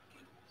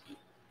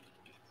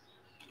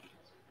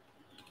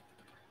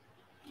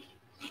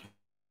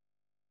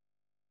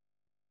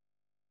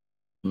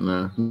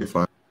 Nah, it'll be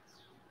fine.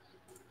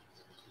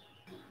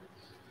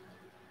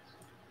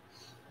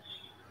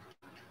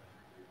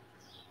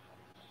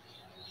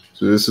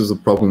 So this is the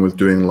problem with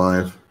doing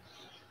live.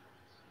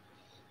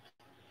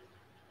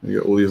 You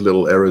get all these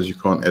little errors you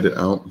can't edit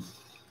out.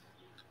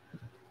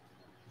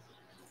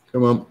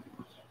 Come on,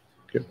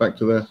 get back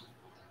to there.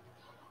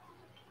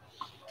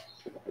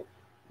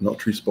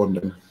 Not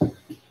responding. There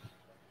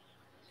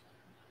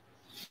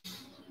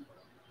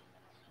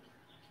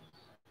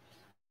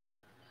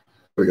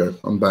we go,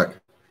 I'm back.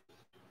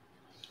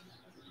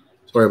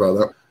 Sorry about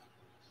that.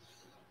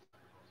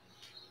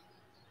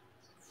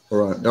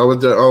 All right, I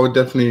would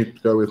definitely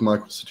go with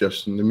Michael's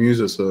suggestion. The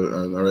muses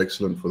are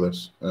excellent for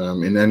this,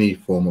 in any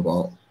form of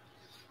art.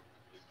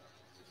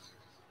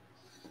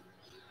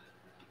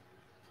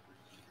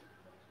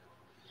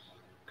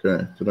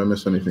 Okay, did I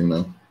miss anything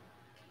now?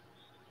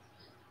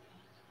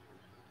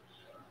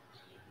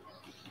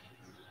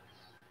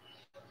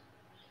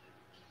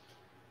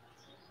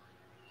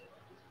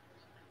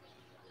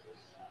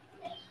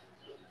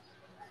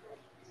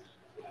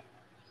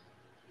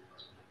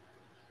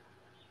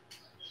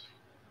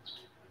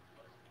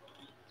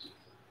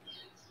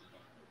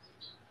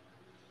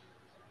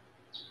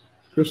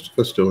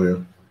 Christopher's still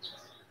here.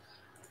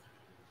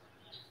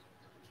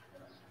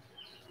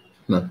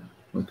 No,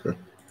 okay.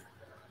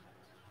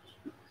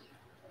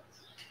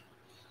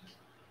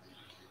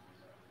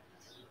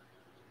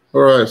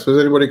 All right, so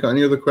has anybody got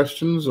any other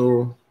questions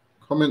or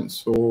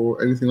comments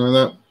or anything like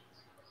that?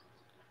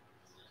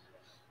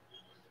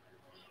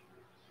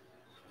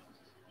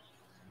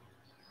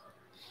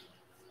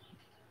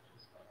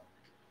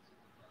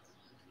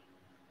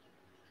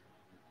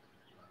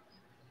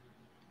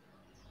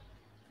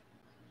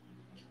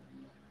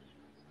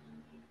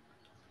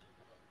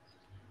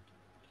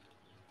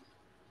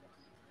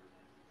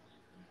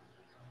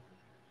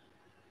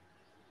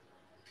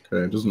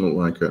 Okay, it doesn't look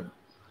like it.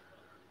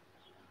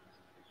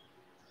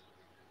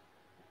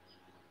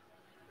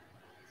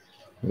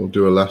 We'll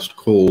do a last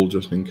call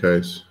just in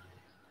case.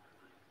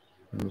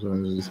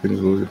 These things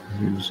will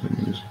use.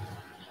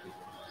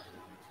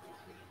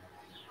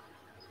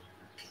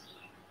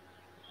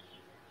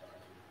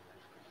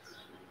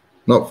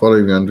 Not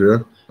following,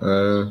 Andrea.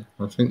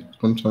 I think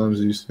sometimes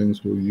these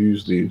things will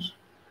use these.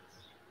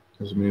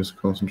 Doesn't mean to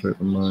concentrate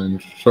the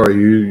mind. Sorry,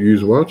 you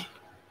use what?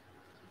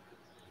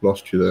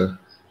 Lost you there.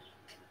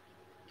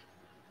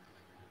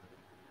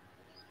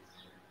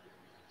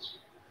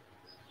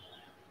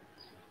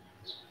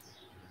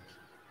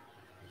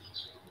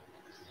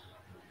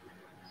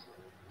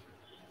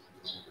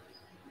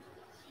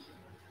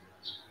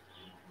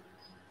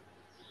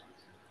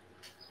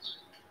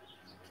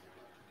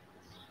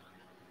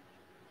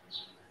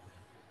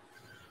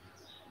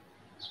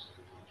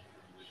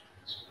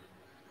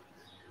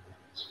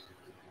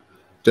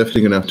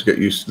 Definitely gonna have to get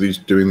used to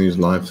doing these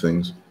live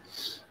things.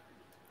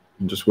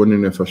 I'm just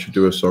wondering if I should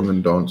do a song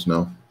and dance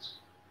now,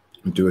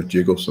 and do a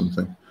jig or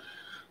something.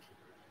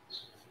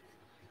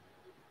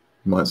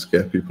 Might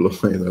scare people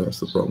away though.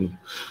 That's the problem.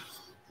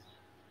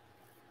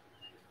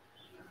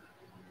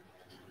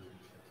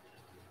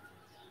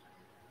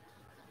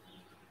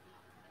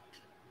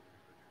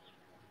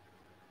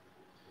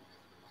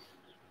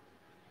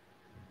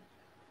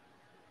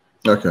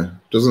 Okay,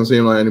 doesn't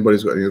seem like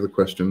anybody's got any other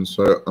questions,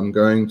 so I'm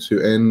going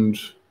to end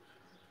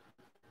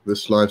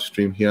this live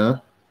stream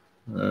here.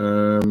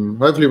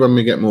 Hopefully when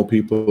we get more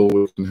people,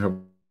 we can have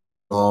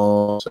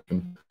a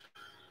second.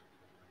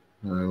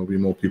 There'll be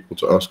more people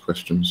to ask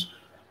questions.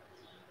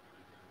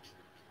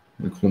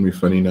 They call me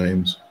funny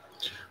names.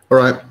 All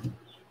right.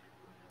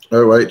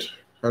 Oh, wait.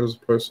 How does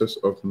the process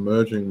of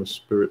merging with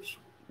spirit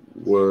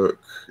work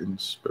in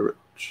spirit?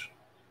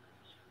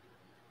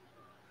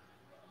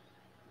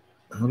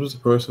 How does the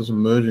process of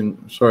merging?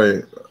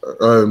 Sorry,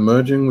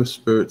 merging with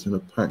spirits in a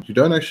pact. You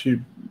don't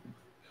actually.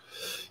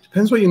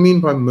 Depends what you mean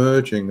by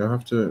merging. I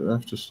have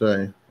to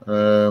say.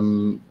 I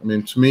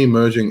mean, to me,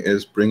 merging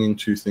is bringing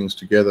two things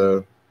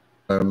together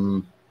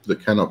that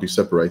cannot be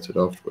separated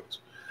afterwards.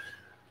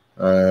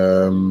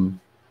 And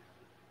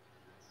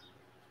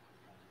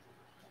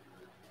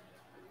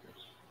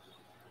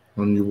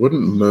you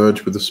wouldn't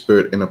merge with the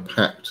spirit in a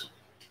pact.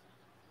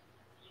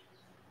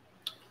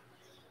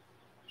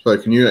 So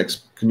can you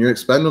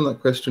expand on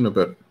that question a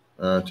bit,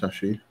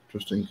 Tashi,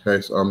 just in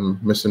case I'm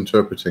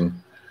misinterpreting?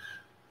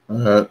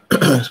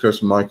 Let's go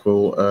to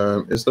Michael.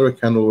 Is there a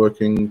candle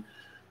working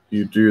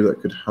you do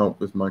that could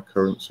help with my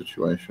current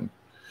situation?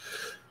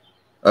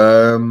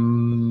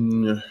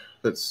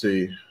 Let's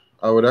see.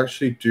 I would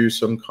actually do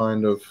some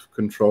kind of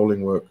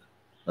controlling work.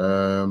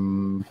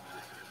 In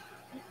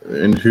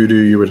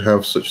hoodoo, you would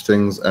have such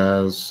things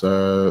as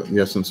the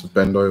essence of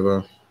bend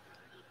over.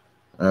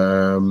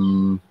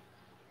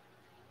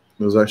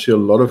 There's actually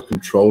a lot of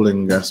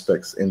controlling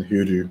aspects in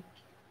hoodoo.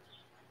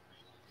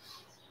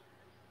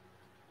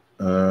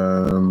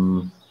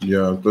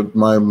 Yeah, but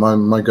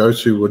my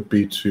go-to would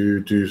be to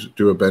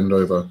do a bend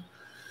over.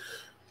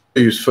 I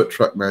use foot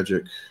track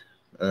magic.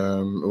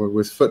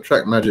 With foot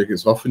track magic,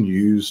 it's often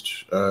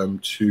used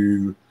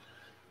to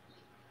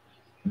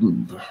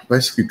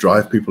basically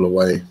drive people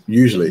away,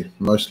 usually,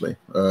 mostly,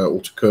 or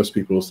to curse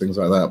people or things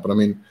like that. But I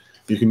mean,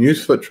 you can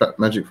use foot track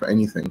magic for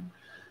anything.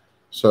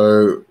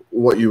 So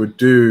what you would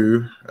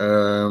do,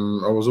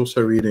 I was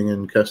also reading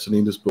in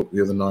Castellina's book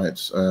the other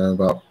night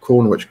about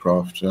corn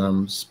witchcraft,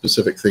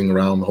 specific thing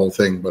around the whole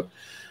thing,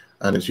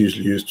 and it's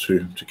usually used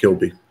to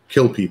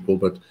kill people,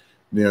 but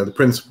you know the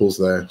principle's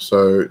there.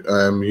 So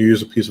you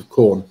use a piece of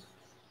corn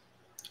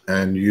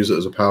and you use it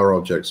as a power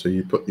object. So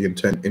you put the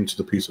intent into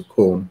the piece of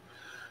corn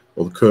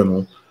or the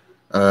kernel,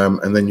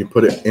 and then you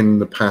put it in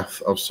the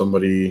path of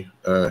somebody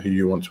who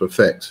you want to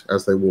affect.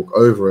 As they walk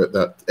over it,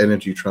 that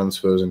energy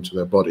transfers into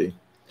their body.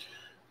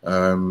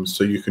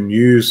 So you can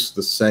use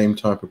the same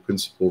type of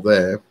principle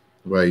there,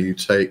 where you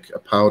take a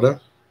powder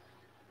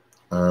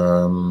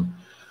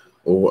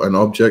or an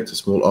object, a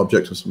small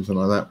object or something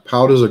like that.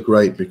 Powders are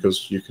great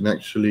because you can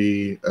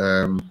actually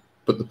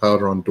put the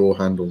powder on door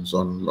handles,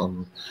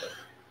 on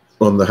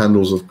the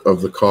handles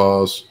of the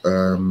cars.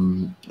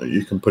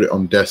 You can put it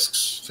on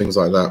desks, things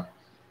like that.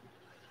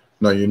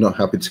 No, you're not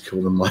happy to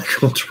kill them,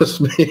 Michael.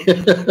 Trust me.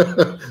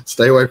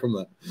 Stay away from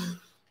that.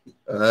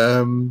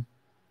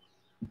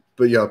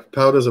 But yeah,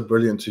 powders are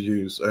brilliant to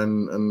use.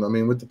 And I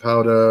mean, with the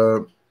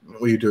powder,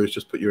 what you do is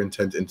just put your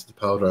intent into the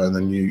powder, and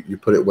then you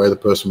put it where the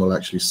person will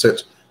actually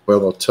sit, where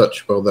they'll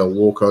touch, where they'll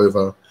walk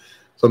over,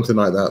 something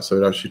like that.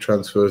 So it actually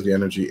transfers the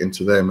energy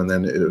into them, and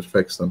then it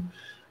affects them.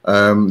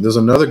 There's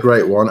another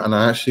great one, and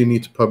I actually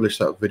need to publish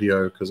that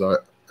video because I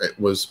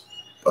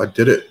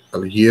did it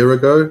a year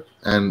ago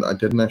and I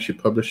didn't actually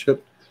publish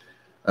it.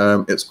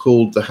 It's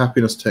called The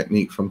Happiness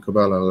Technique from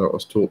Kabbalah that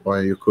was taught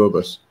by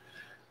Jacobus.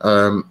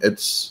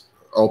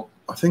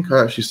 I think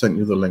I actually sent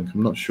you the link.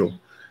 I'm not sure,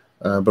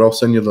 but I'll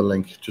send you the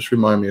link. Just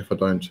remind me if I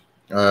don't.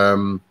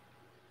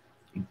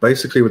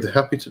 Basically, with the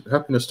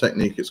happiness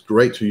technique, it's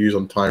great to use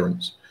on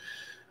tyrants.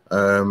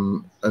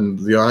 And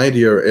the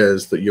idea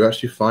is that you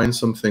actually find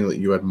something that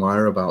you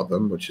admire about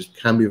them, which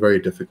can be very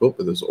difficult,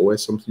 but there's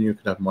always something you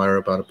can admire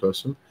about a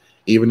person,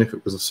 even if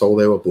it was a soul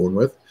they were born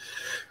with.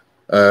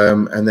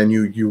 And then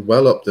you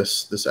well up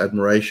this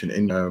admiration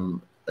in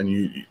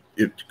and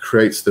it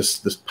creates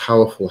this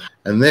powerful,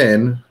 and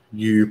then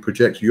you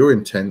project your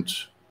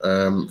intent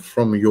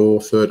from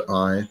your third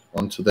eye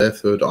onto their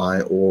third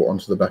eye or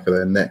onto the back of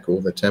their neck or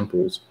their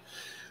temples.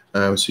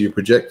 So you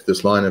project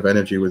this line of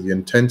energy with the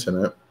intent in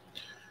it,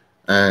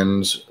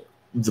 and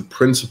the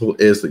principle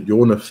is that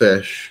your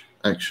nefesh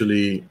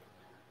actually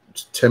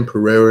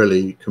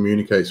temporarily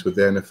communicates with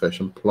their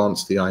nefesh and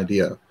plants the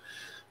idea.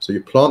 So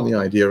you plant the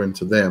idea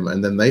into them,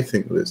 and then they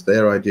think that it's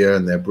their idea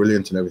and they're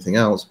brilliant and everything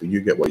else, but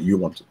you get what you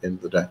want at the end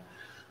of the day.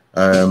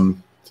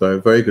 So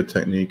very good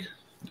technique.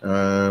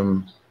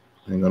 Hang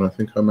on, I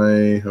think I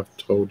may have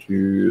told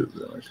you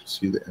that I could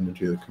see the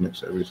energy that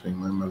connects everything.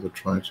 My mother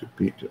tried to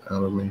beat it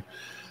out of me,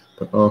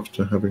 but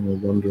after having a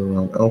wander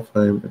around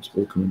Elfheim, it's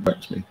all coming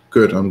back to me.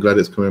 Good, I'm glad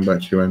it's coming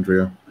back to you,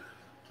 Andrea,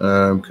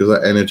 because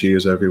that energy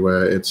is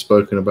everywhere. It's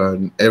spoken about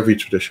in every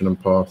tradition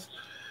and path.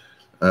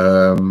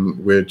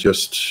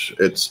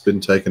 It's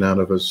been taken out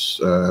of us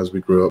as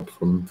we grew up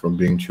from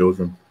being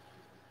children.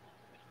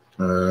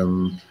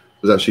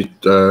 Was actually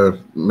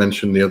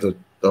mentioned the other,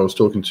 I was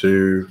talking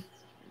to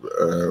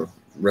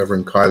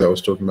Reverend Kyla, I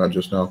was talking about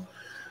just now,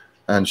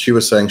 and she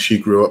was saying she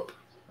grew up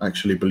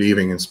actually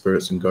believing in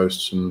spirits and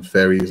ghosts and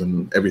fairies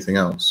and everything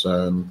else.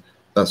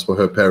 That's what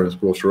her parents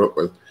brought her up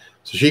with.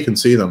 So she can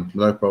see them,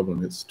 no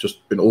problem. It's just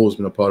always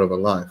been a part of her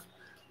life.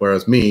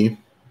 Whereas me,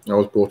 I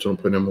was brought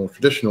up in a more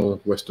traditional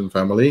Western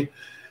family,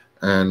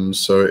 and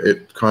so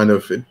it kind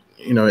of,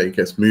 you know, it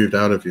gets moved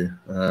out of you,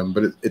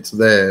 but it's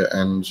there.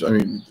 And I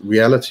mean,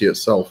 reality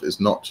itself is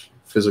not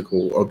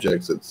physical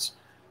objects,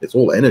 it's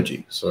all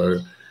energy. So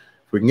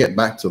if we can get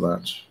back to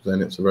that,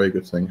 then it's a very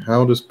good thing.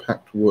 How does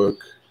pact work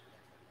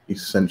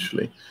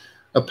essentially?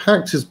 A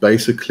pact is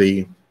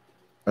basically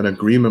an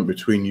agreement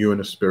between you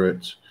and a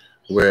spirit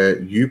where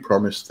you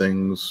promise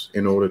things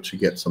in order to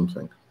get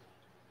something.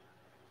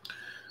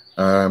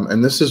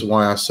 And this is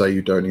why I say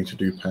you don't need to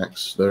do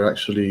pacts. They're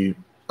actually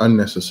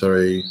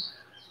unnecessary.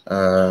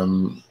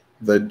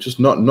 They're just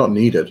not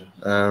needed.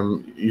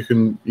 You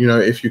can, you know,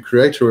 if you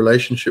create a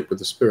relationship with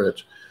the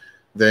spirit,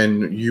 then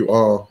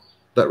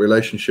that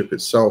relationship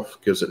itself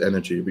gives it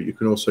energy, but you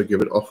can also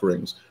give it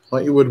offerings,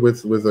 like you would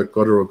with a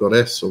god or a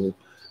goddess or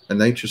a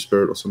nature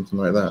spirit or something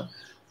like that.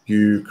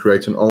 You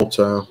create an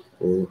altar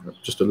or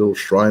just a little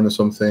shrine or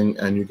something,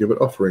 and you give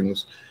it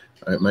offerings.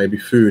 It may be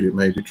food, it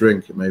may be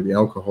drink, it may be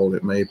alcohol,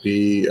 it may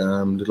be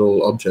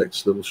little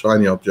objects, little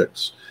shiny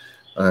objects,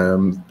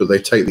 but they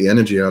take the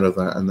energy out of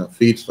that, and that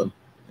feeds them.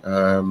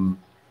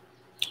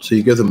 So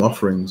you give them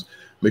offerings.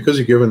 Because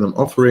you're giving them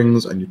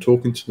offerings and you're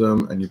talking to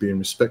them and you're being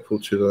respectful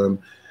to them,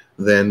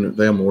 then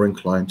they're more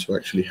inclined to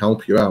actually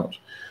help you out.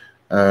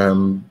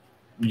 In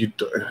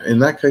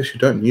that case, you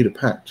don't need a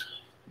pact.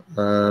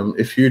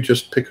 If you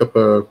just pick up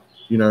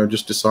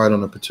just decide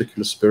on a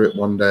particular spirit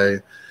one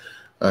day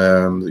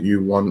that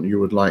you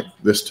would like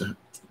the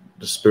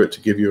spirit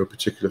to give you a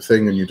particular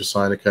thing, and you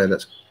decide, okay,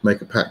 let's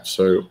make a pact.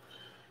 So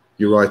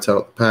you write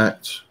out the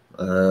pact,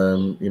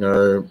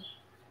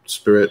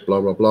 spirit,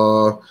 blah, blah,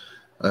 blah.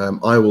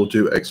 I will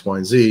do X,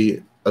 Y,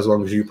 Z as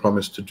long as you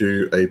promise to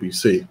do A, B,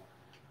 C.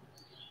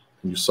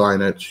 You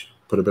sign it,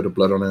 put a bit of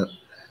blood on it.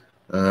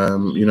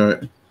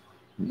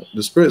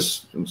 The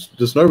spirits,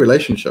 there's no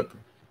relationship.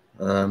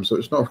 So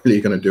it's not really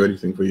going to do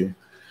anything for you.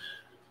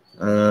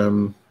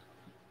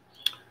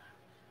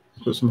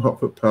 Put some hot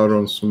foot powder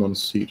on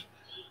someone's seat.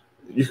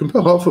 You can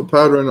put hot foot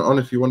powder on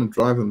if you want to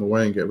drive them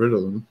away and get rid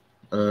of them.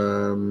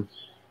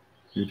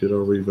 You did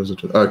all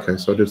revisited. Okay,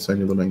 so I did send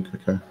you the link.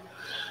 Okay.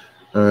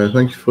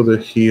 Thank you for the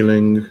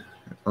healing.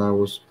 I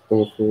was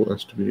awful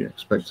as to be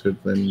expected.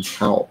 Then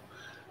how?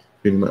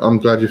 I'm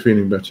glad you're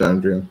feeling better,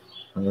 Andrea.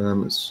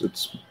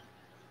 It's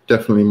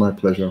definitely my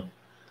pleasure.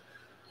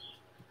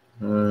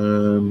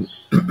 Helped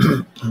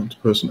a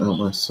person out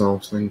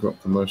myself, then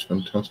got the most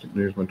fantastic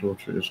news. My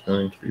daughter is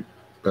going to be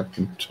back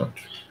in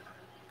touch.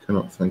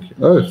 Cannot thank you.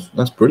 Oh,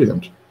 that's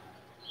brilliant.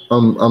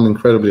 I'm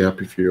incredibly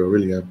happy for you. I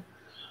really am.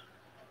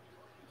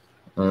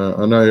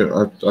 I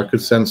know I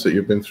could sense that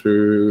you've been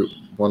through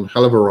one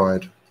hell of a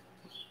ride.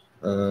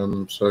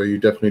 So you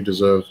definitely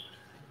deserve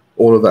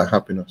all of that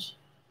happiness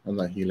and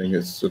that healing.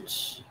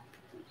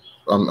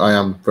 I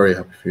am very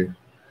happy for you.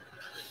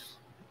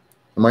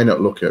 I may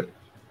not look it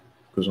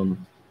because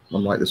I'm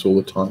like this all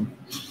the time.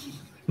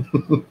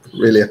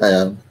 Really, I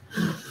am.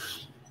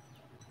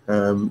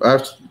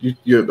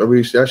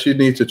 We actually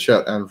need to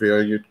chat,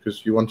 Andrea,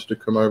 because you wanted to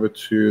come over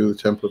to the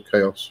Temple of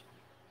Chaos.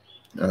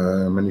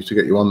 I need to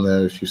get you on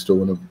there if you still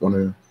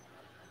want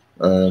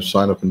to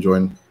sign up and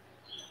join.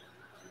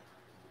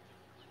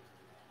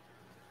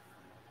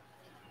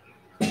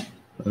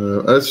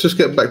 Let's just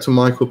get back to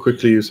Michael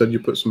quickly. You said you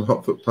put some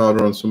hot foot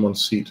powder on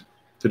someone's seat.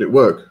 Did it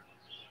work?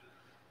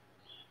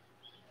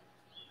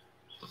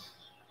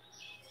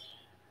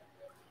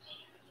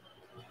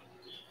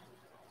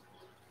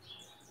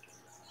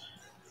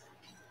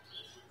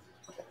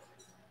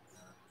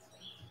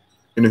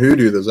 In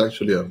hoodoo, there's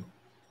actually a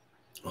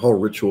whole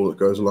ritual that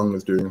goes along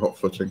with doing hot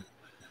footing.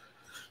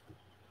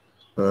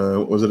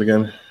 What was it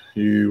again?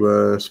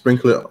 You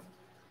sprinkle it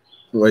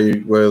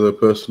where the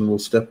person will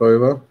step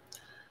over,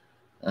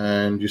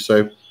 and you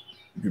say,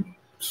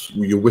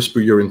 you whisper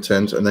your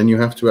intent, and then you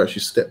have to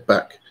actually step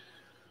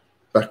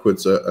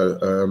backwards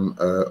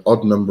a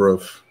odd number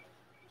of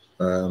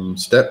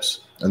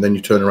steps, and then you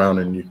turn around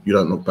and you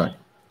don't look back.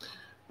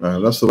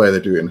 That's the way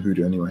they do it in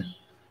hoodoo anyway.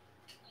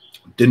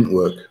 Didn't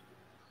work.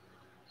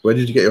 Where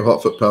did you get your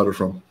hot foot powder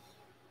from?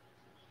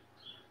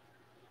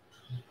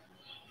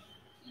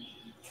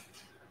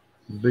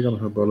 Big on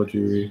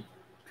herbology,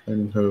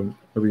 training home,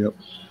 hurry up.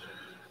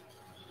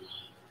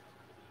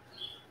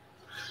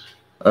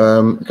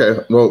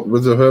 Okay, well,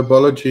 with the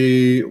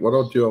herbology, what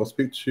I'll do, I'll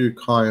speak to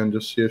Kai and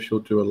just see if she'll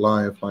do a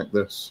live like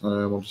this.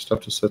 We'll just have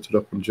to set it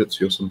up on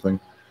Jitsi or something,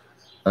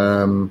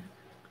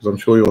 because I'm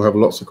sure you'll have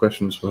lots of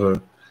questions for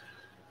her.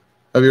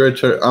 Have you read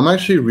Terry? I'm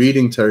actually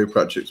reading Terry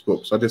Pratchett's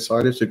books. I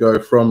decided to go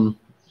from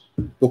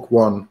book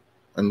 1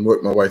 and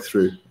work my way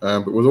through,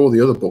 but with all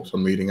the other books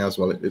I'm reading as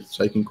well, it's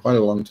taking quite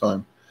a long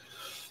time.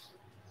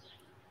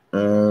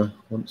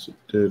 Once it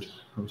did,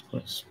 I was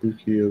quite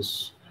spooky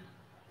as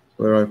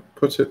where I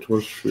put it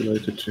was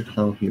related to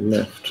how he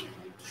left.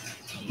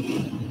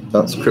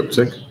 That's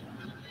cryptic.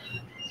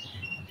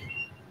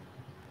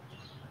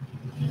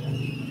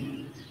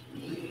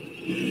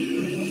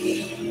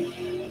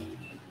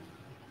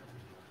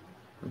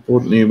 I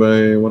bought an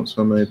eBay once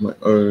I made my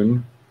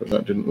own, but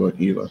that didn't work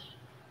either.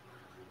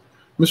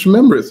 Just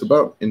remember, it's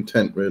about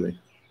intent, really.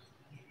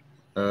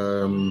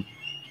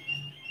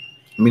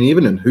 I mean,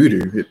 even in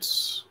hoodoo,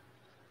 it's,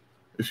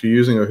 if you're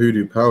using a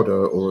hoodoo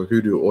powder or a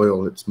hoodoo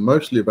oil, it's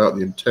mostly about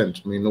the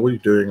intent. I mean, all you're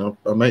doing,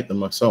 I make them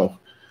myself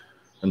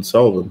and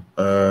sell them.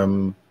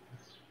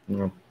 You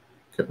know,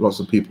 get lots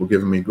of people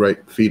giving me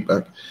great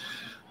feedback.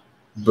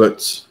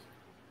 But,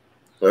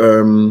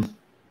 you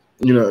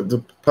know,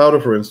 the powder,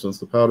 for instance,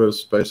 the powder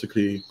is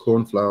basically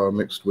corn flour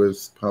mixed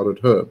with powdered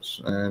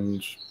herbs.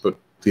 But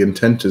the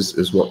intent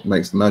is what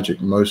makes the magic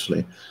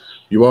mostly.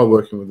 You are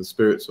working with the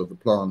spirits of the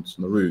plants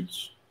and the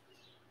roots.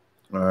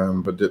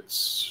 But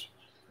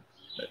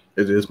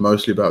it is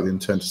mostly about the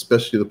intent,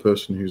 especially the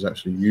person who's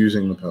actually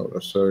using the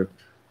powder. So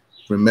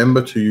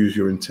remember to use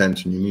your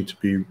intent, and you need to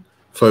be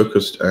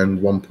focused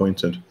and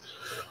one-pointed.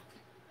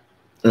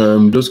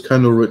 Does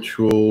candle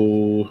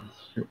ritual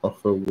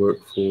offer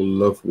work for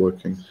love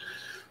working?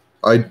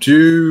 I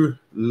do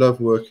love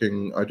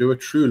working. I do a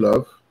true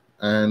love,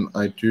 and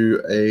I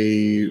do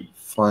a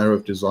fire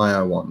of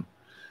desire one.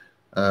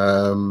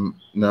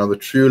 Now, the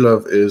true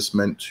love is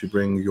meant to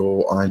bring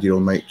your ideal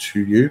mate to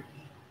you.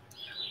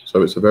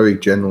 So it's a very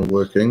general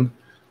working.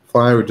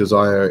 Fire of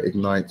desire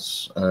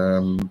ignites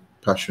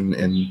passion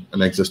in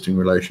an existing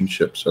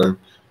relationship. So, you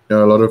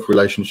know, a lot of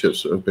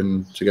relationships that have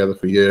been together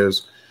for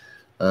years,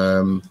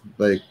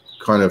 they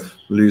kind of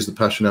lose the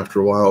passion after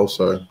a while.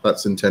 So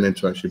that's intended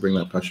to actually bring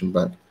that passion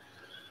back.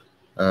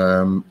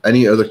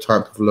 Any other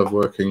type of love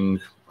working,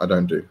 I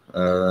don't do.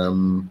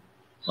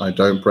 I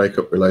don't break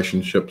up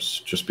relationships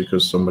just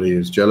because somebody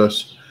is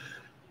jealous.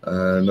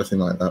 Nothing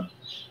like that.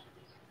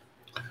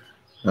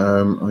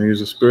 I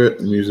use a spirit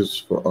and muses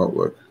for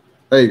artwork.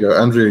 There you go.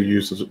 Andrea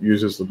uses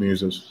the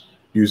muses.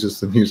 Uses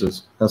the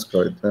muses. That's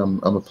great.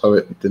 I'm a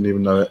poet. Didn't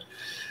even know it.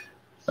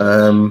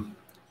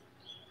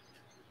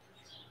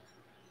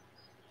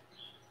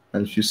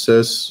 And she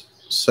says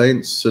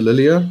Saint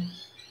Cecilia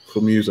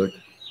for music.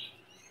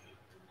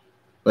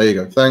 There you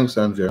go. Thanks,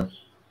 Andrea.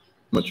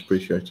 Much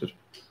appreciated.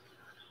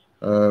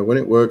 When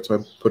it worked, I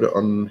put it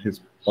on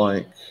his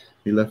bike.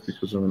 He left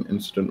because of an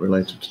incident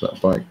related to that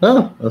bike.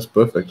 Ah, that's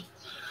perfect.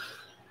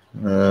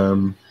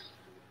 I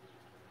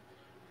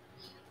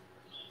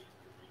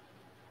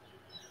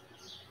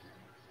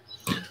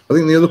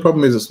think the other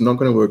problem is it's not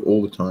going to work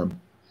all the time.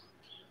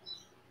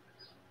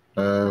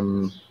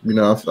 You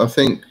know, I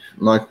think,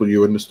 Michael,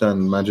 you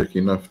understand magic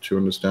enough to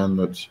understand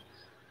that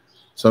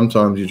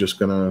sometimes you're just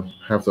going to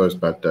have those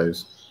bad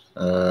days.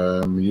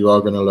 You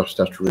are going to lust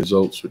after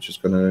results, which is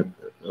going to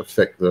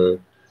affect the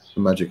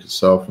magic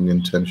itself and the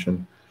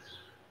intention.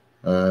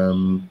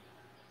 And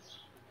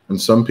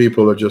some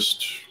people are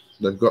just,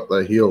 they've got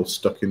their heels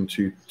stuck in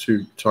too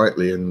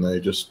tightly, and they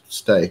just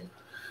stay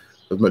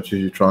as much as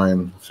you try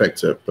and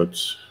affect it, but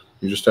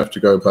you just have to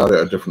go about it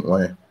a different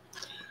way.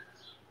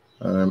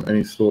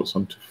 Any thoughts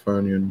on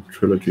Teuphonian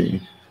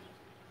trilogy?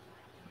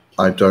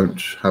 I don't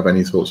have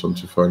any thoughts on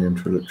Teuphonian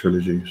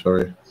trilogy,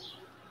 sorry.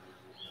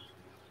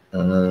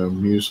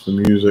 Muse for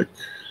music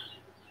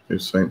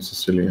is Saint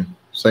Cecilia.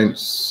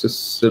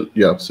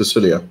 Yeah,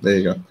 Cecilia, there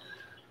you go.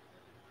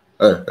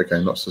 Oh,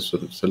 okay, not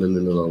Cecilia.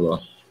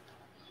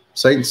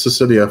 Saint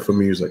Cecilia for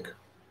music.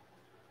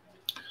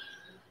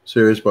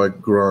 Series by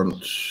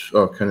Grant.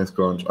 Oh, Kenneth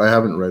Grant. I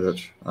haven't read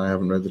it. I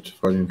haven't read the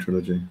Teuphonian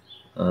trilogy.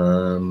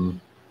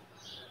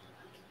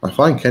 I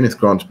find Kenneth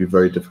Grant to be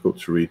very difficult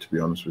to read, to be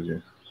honest with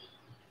you.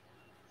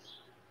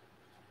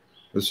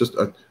 It's just,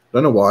 I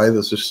don't know why,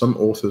 there's just some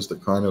authors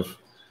that kind of,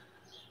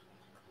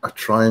 I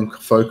try and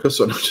focus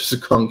and I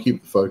just can't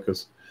keep the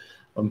focus.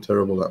 I'm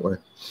terrible that way.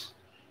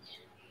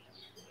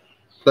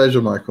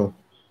 Pleasure, Michael.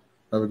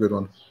 Have a good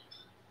one.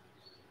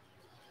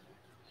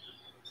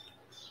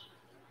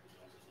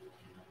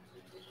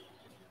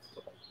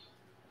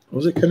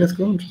 Was it Kenneth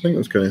Grant? I think it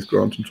was Kenneth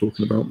Grant I'm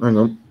talking about. Hang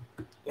on.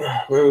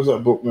 Where was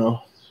that book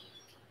now?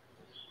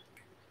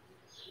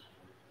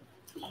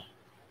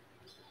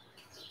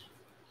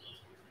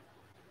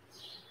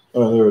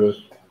 Oh, there it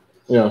is.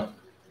 Yeah.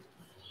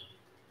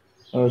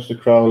 Aleister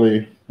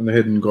Crowley and the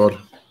Hidden God.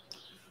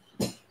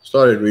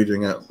 Started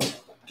reading it.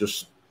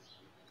 Just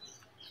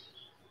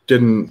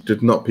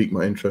did not pique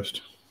my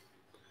interest.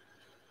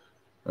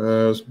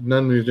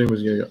 Nan moved in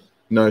with you.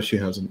 No, she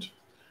hasn't.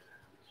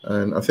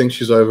 And I think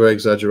she's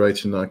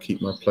over-exaggerating that I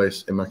keep my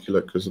place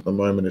immaculate, because at the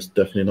moment it's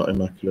definitely not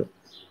immaculate.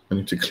 I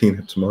need to clean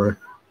it tomorrow.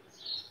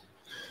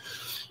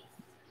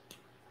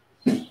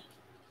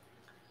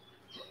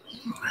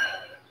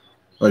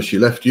 Oh, she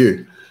left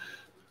you.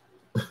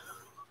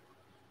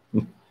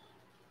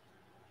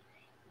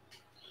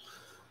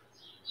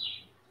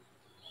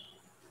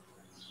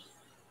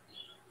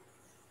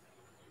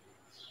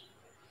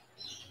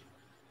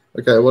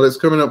 Okay, well, it's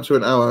coming up to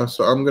an hour,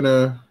 so I'm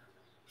gonna.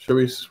 Shall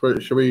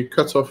we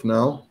cut off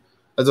now?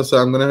 As I say,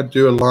 I'm gonna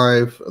do a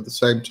live at the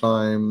same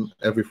time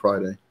every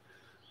Friday.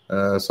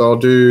 So I'll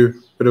do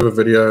a bit of a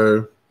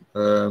video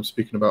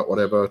speaking about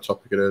whatever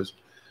topic it is,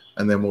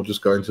 and then we'll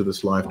just go into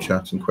this live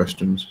chat and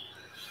questions.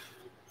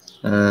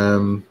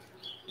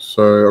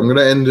 So I'm going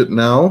to end it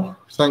now.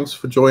 Thanks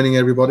for joining,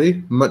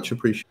 everybody. Much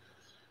appreciated.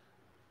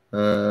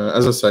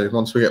 As I say,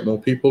 once we get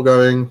more people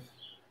going,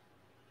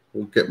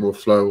 we'll get more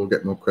flow, we'll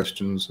get more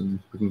questions, and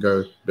we can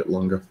go a bit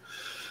longer.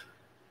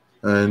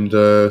 And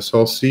so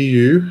I'll see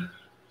you,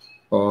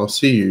 or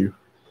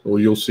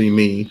you'll see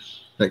me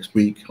next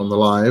week on the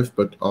live,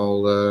 but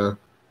I'll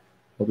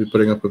be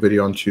putting up a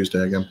video on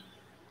Tuesday again.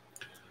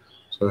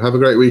 So have a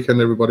great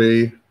weekend,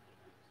 everybody,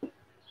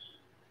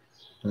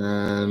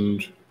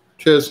 and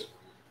cheers.